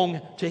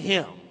belong to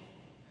Him.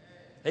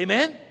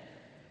 Amen?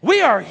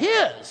 We are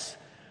His.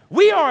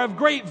 We are of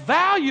great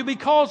value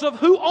because of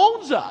who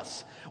owns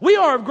us. We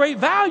are of great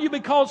value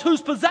because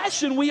whose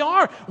possession we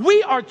are.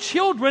 We are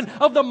children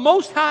of the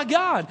Most High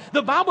God.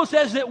 The Bible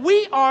says that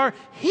we are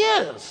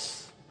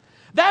His.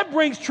 That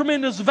brings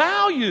tremendous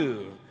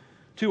value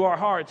to our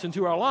hearts and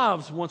to our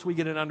lives once we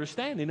get an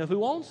understanding of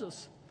who owns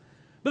us.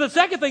 But the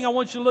second thing I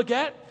want you to look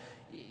at,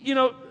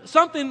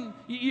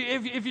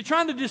 if you're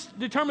trying to just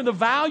determine the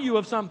value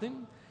of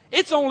something,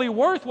 it's only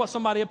worth what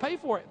somebody will pay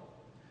for it.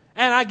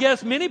 And I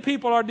guess many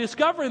people are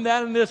discovering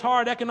that in this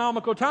hard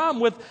economical time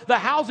with the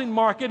housing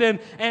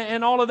market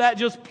and all of that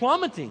just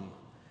plummeting.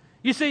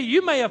 You see,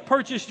 you may have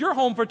purchased your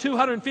home for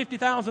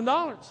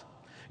 $250,000.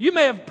 You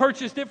may have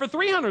purchased it for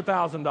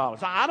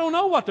 $300,000. I don't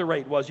know what the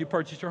rate was you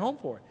purchased your home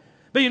for.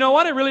 But you know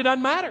what? It really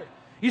doesn't matter.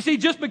 You see,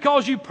 just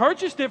because you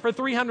purchased it for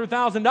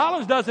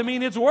 $300,000 doesn't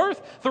mean it's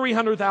worth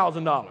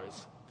 $300,000.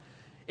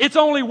 It's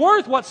only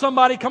worth what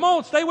somebody, come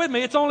on, stay with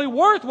me. It's only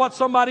worth what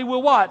somebody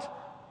will what?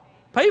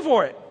 Pay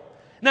for it.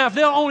 Now, if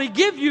they'll only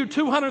give you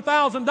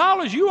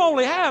 $200,000, you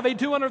only have a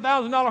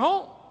 $200,000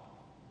 home.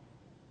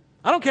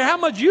 I don't care how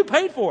much you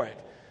paid for it.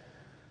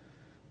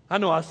 I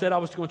know I said I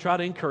was going to try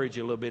to encourage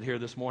you a little bit here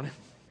this morning.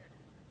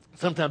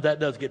 Sometimes that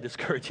does get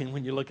discouraging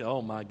when you look at,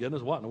 oh my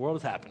goodness, what in the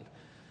world has happened?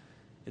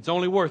 It's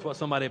only worth what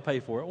somebody will pay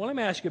for it. Well, let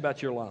me ask you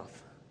about your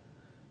life.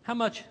 How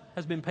much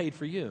has been paid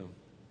for you?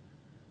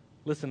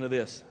 Listen to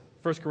this.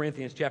 1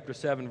 Corinthians chapter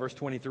 7, verse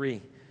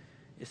 23.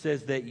 It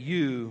says that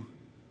you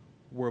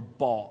were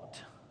bought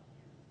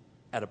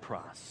at a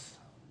price.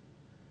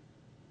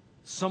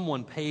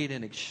 Someone paid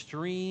an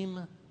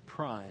extreme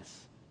price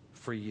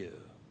for you.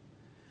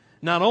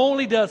 Not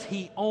only does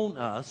He own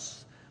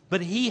us,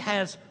 but He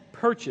has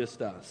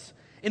purchased us.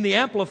 In the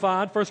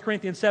Amplified, 1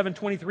 Corinthians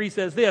 7:23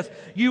 says this,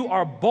 you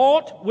are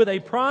bought with a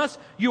price,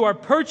 you are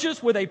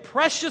purchased with a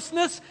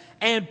preciousness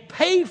and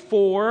paid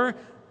for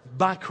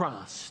by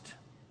Christ.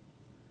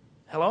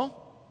 Hello?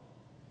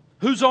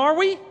 Whose are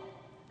we?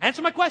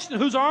 Answer my question.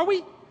 Whose are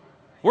we?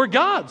 We're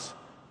God's.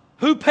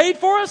 Who paid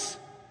for us?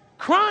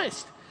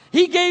 Christ.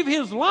 He gave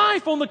His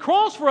life on the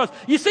cross for us.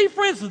 You see,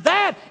 friends,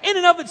 that in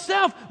and of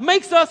itself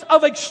makes us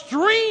of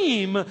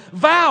extreme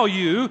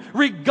value,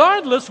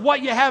 regardless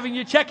what you have in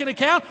your checking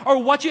account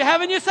or what you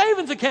have in your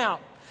savings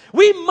account.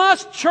 We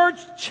must, church,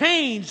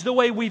 change the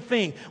way we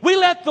think. We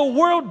let the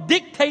world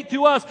dictate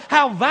to us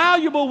how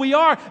valuable we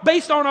are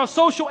based on our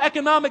social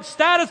economic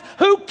status.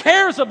 Who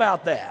cares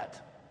about that?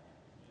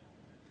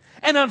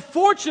 And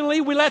unfortunately,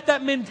 we let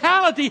that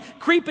mentality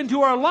creep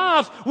into our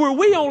lives where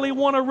we only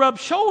want to rub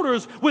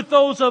shoulders with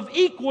those of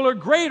equal or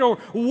greater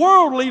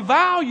worldly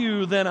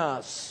value than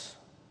us.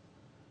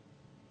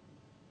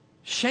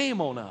 Shame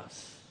on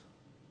us.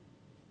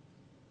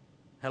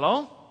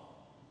 Hello?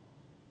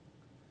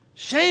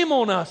 Shame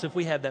on us if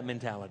we had that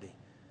mentality.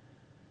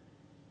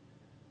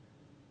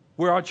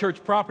 Where our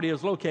church property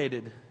is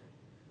located,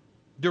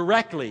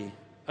 directly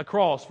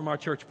across from our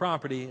church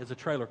property is a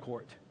trailer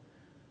court.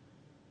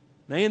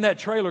 Now, in that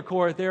trailer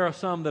court, there are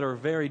some that are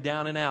very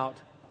down and out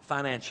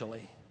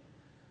financially.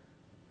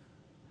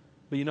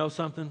 But you know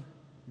something?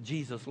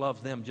 Jesus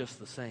loves them just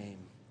the same.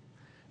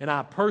 And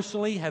I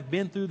personally have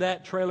been through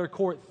that trailer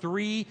court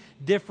 3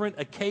 different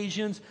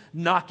occasions,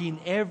 knocking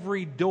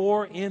every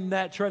door in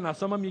that trailer. Now,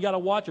 some of them you got to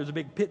watch. There's a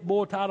big pit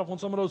bull tied up on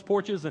some of those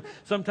porches, and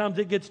sometimes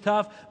it gets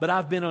tough. But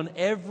I've been on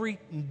every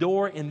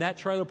door in that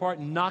trailer park,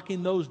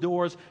 knocking those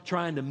doors,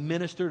 trying to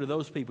minister to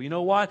those people. You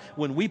know what?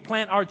 When we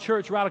plant our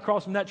church right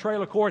across from that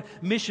trailer court,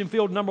 mission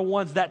field number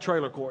 1 is that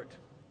trailer court.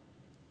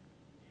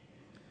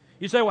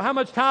 You say, well, how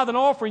much tithe and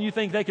offering you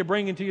think they could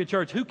bring into your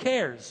church? Who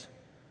cares?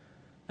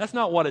 That's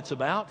not what it's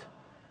about.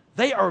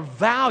 They are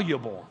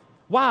valuable.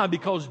 Why?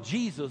 Because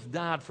Jesus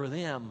died for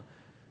them,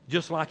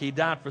 just like He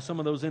died for some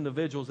of those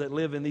individuals that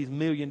live in these $1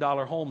 million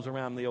homes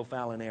around the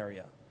O'Fallon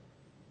area.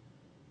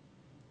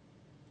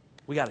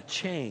 We got to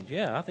change.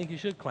 Yeah, I think you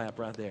should clap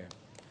right there.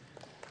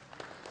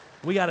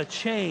 We got to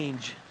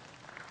change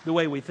the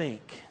way we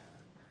think.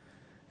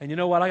 And you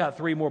know what? I got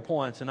 3 more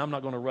points, and I'm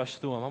not going to rush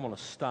through them. I'm going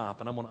to stop,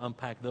 and I'm going to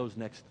unpack those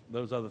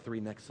other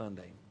 3 next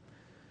Sunday.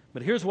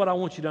 But here's what I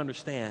want you to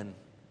understand.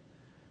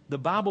 The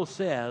Bible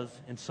says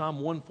in Psalm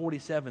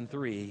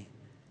 147:3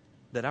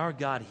 that our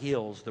God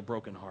heals the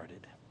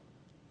brokenhearted.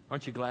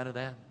 Aren't you glad of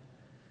that?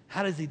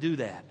 How does He do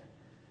that?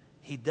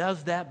 He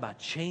does that by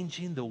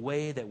changing the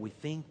way that we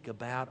think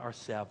about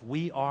ourselves.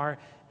 We are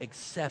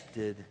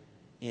accepted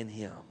in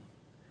Him.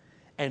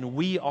 And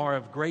we are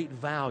of great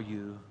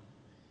value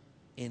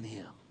in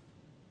Him.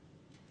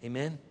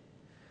 Amen?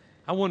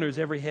 I wonder, as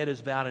every head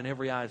is bowed and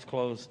every eye is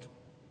closed,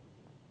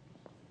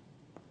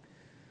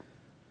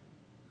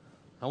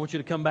 I want you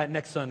to come back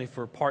next Sunday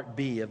for part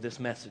B of this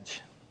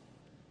message.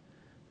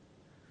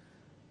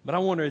 But I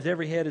wonder, as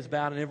every head is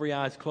bowed and every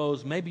eye is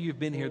closed, maybe you've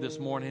been here this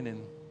morning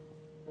and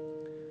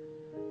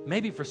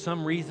maybe for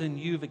some reason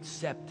you've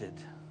accepted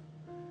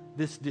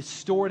this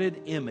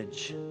distorted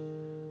image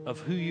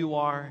of who you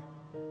are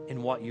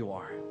and what you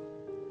are.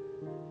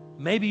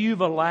 Maybe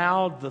you've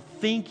allowed the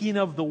thinking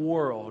of the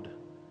world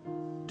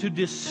to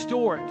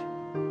distort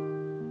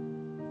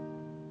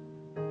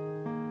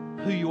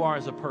who you are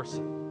as a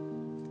person.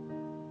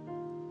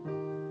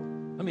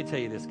 Let me tell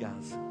you this,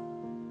 guys.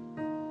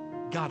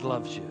 God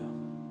loves you.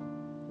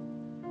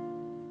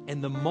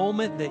 And the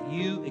moment that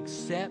you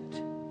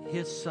accept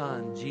His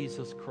Son,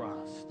 Jesus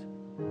Christ,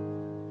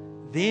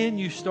 then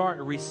you start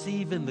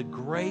receiving the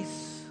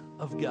grace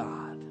of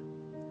God.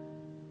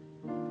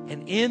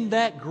 And in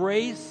that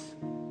grace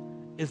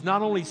is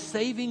not only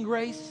saving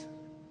grace,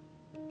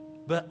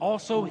 but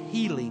also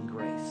healing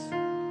grace.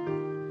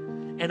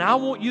 And I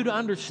want you to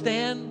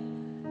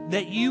understand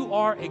that you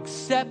are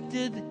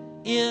accepted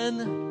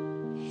in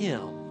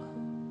Him.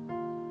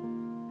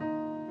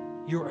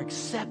 You're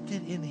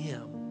accepted in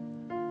Him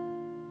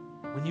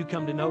when you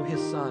come to know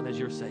His Son as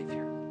your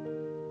Savior.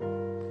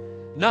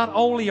 Not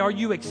only are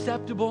you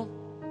acceptable,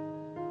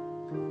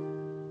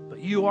 but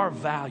you are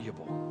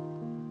valuable.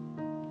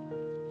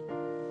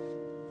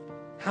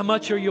 How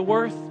much are you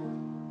worth?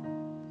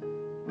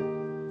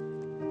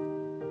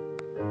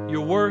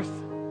 You're worth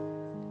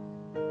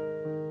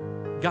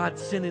God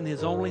sending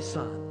His only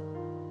Son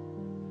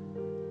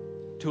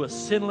to a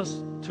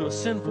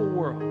sinful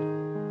world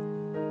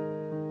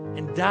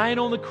and dying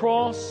on the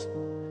cross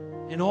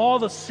and all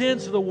the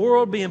sins of the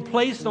world being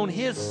placed on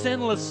His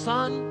sinless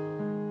Son.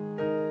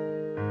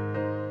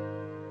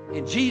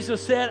 And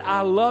Jesus said,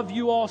 I love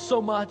you all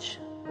so much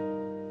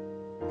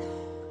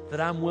that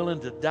I'm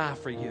willing to die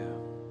for you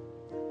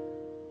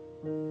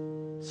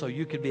so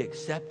you could be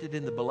accepted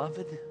in the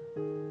Beloved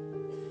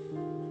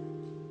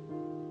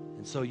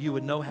and so you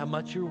would know how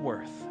much you're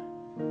worth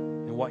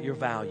and what your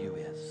value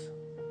is.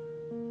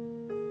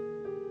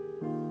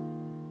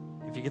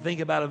 If you can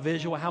think about a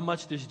visual, how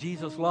much does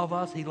Jesus love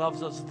us? He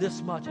loves us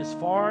this much. As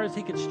far as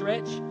He could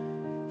stretch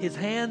his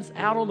hands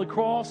out on the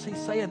cross, he's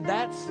saying,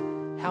 that's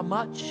how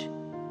much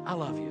I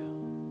love you.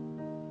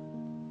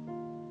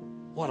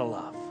 What a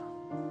love.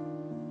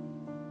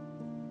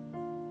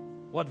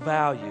 What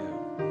value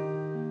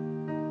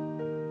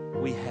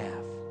we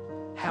have.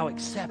 How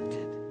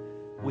accepted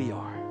we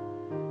are.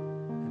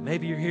 And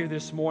maybe you're here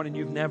this morning,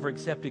 you've never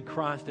accepted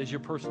Christ as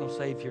your personal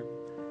Savior.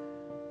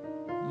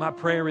 My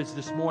prayer is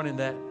this morning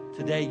that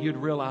today you'd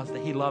realize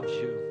that he loves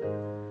you,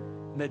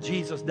 and that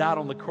Jesus died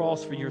on the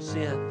cross for your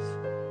sins,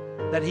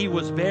 that he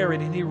was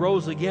buried and he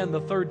rose again the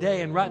third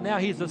day, and right now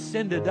he's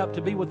ascended up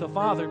to be with the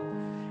Father,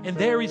 and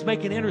there he's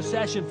making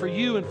intercession for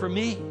you and for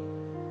me.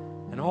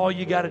 And all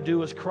you got to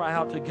do is cry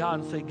out to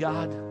God and say,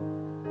 God,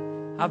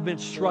 I've been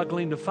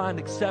struggling to find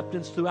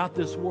acceptance throughout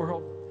this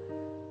world.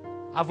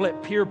 I've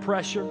let peer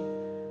pressure,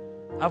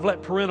 I've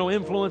let parental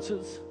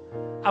influences,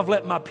 I've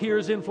let my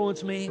peers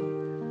influence me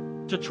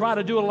to try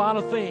to do a lot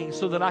of things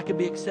so that I can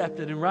be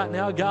accepted. And right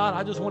now, God,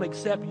 I just want to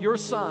accept your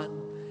Son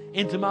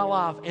into my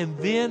life, and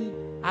then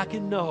I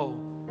can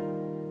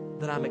know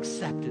that I'm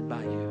accepted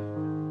by you.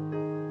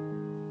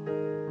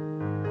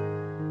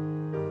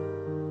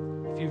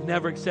 If you've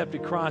never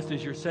accepted Christ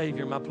as your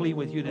Savior, my plea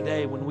with you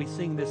today when we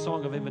sing this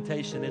song of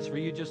invitation is for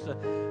you just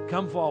to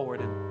come forward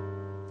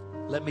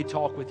and let me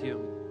talk with you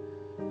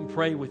and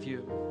pray with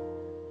you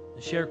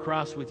and share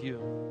Christ with you,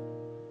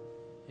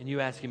 and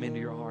you ask him into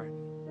your heart.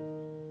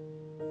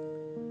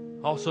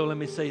 Also, let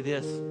me say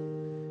this.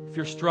 If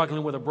you're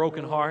struggling with a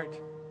broken heart,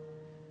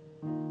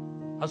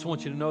 I just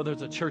want you to know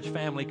there's a church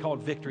family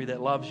called Victory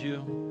that loves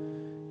you.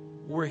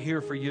 We're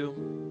here for you.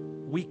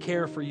 We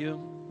care for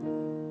you.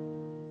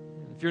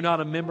 If you're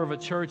not a member of a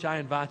church, I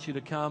invite you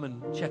to come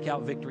and check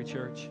out Victory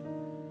Church.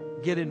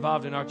 Get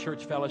involved in our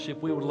church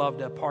fellowship. We would love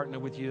to partner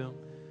with you,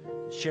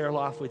 share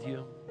life with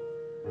you.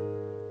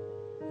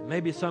 And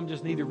maybe some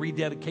just need to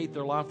rededicate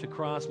their life to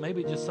Christ.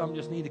 Maybe just some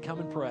just need to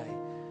come and pray.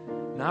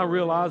 And I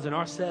realize in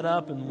our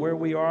setup and where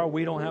we are,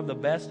 we don't have the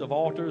best of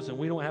altars and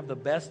we don't have the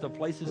best of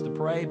places to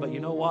pray. But you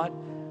know what?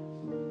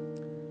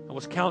 I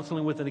was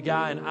counseling with a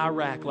guy in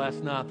Iraq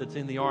last night that's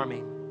in the Army.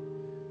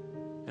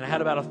 And I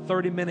had about a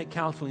 30-minute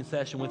counseling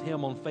session with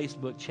him on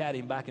Facebook,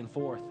 chatting back and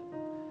forth.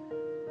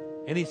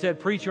 And he said,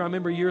 preacher, I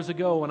remember years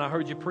ago when I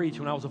heard you preach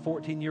when I was a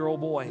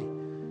 14-year-old boy.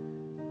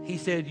 He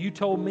said, you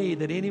told me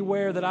that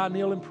anywhere that I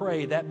kneel and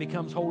pray, that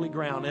becomes holy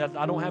ground.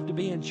 I don't have to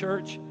be in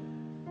church.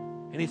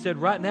 And he said,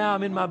 right now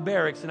I'm in my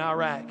barracks in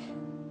Iraq.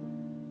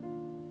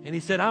 And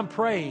he said, I'm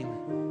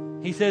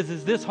praying. He says,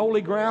 is this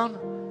holy ground?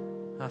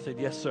 I said,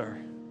 yes, sir.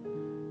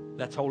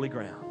 That's holy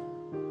ground.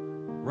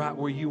 Right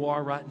where you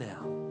are right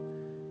now.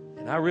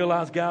 And I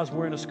realize, guys,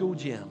 we're in a school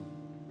gym.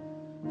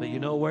 But you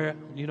know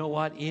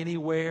what?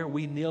 Anywhere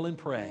we kneel and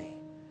pray,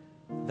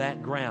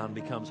 that ground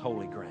becomes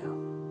holy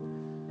ground.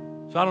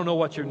 So I don't know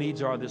what your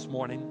needs are this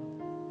morning.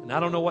 And I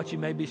don't know what you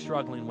may be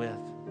struggling with.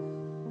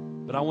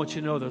 But I want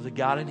you to know there's a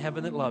God in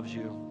heaven that loves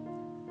you.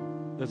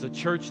 There's a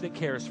church that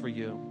cares for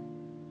you.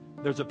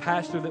 There's a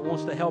pastor that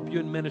wants to help you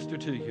and minister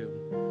to you.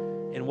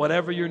 And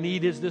whatever your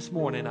need is this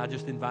morning, I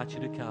just invite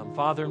you to come.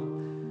 Father,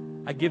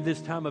 I give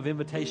this time of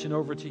invitation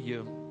over to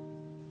you.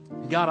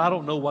 God, I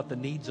don't know what the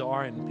needs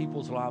are in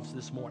people's lives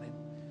this morning.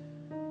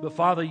 But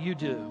Father, you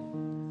do.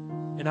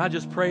 And I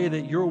just pray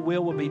that your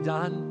will be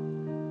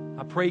done.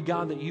 I pray,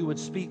 God, that you would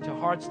speak to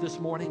hearts this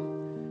morning.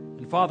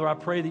 And Father, I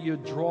pray that you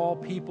would draw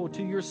people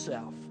to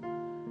yourself.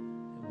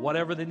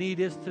 Whatever the need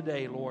is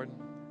today, Lord,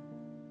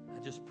 I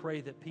just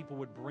pray that people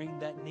would bring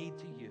that need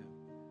to you.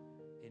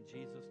 In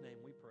Jesus' name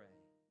we pray.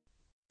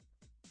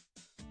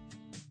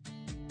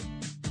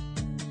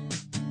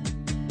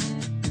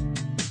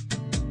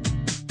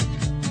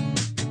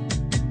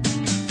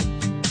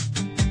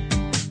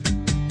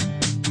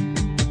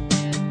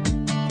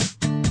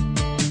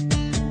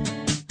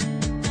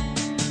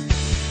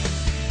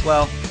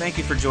 Well, thank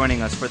you for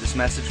joining us for this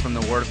message from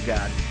the Word of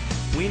God.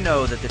 We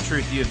know that the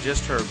truth you have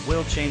just heard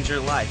will change your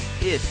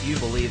life if you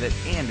believe it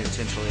and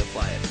intentionally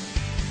apply it.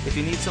 If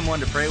you need someone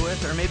to pray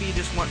with, or maybe you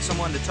just want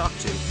someone to talk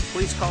to,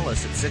 please call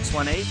us at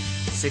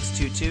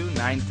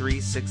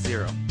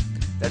 618-622-9360.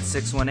 That's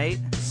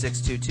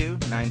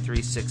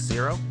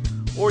 618-622-9360.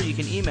 Or you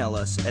can email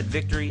us at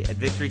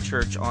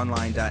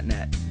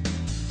victory@victorychurchonline.net.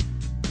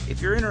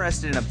 If you're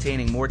interested in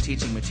obtaining more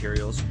teaching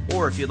materials,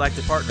 or if you'd like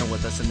to partner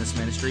with us in this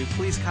ministry,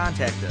 please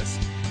contact us.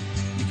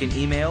 You can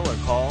email or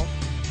call,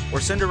 or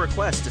send a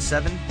request to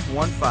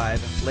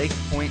 715 Lake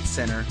Point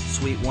Center,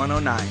 Suite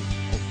 109,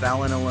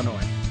 O'Fallon,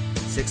 Illinois,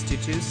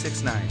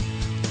 62269.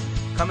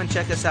 Come and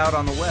check us out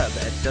on the web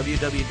at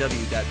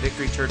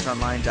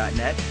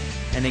www.victorychurchonline.net.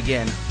 And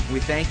again, we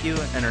thank you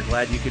and are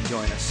glad you could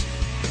join us.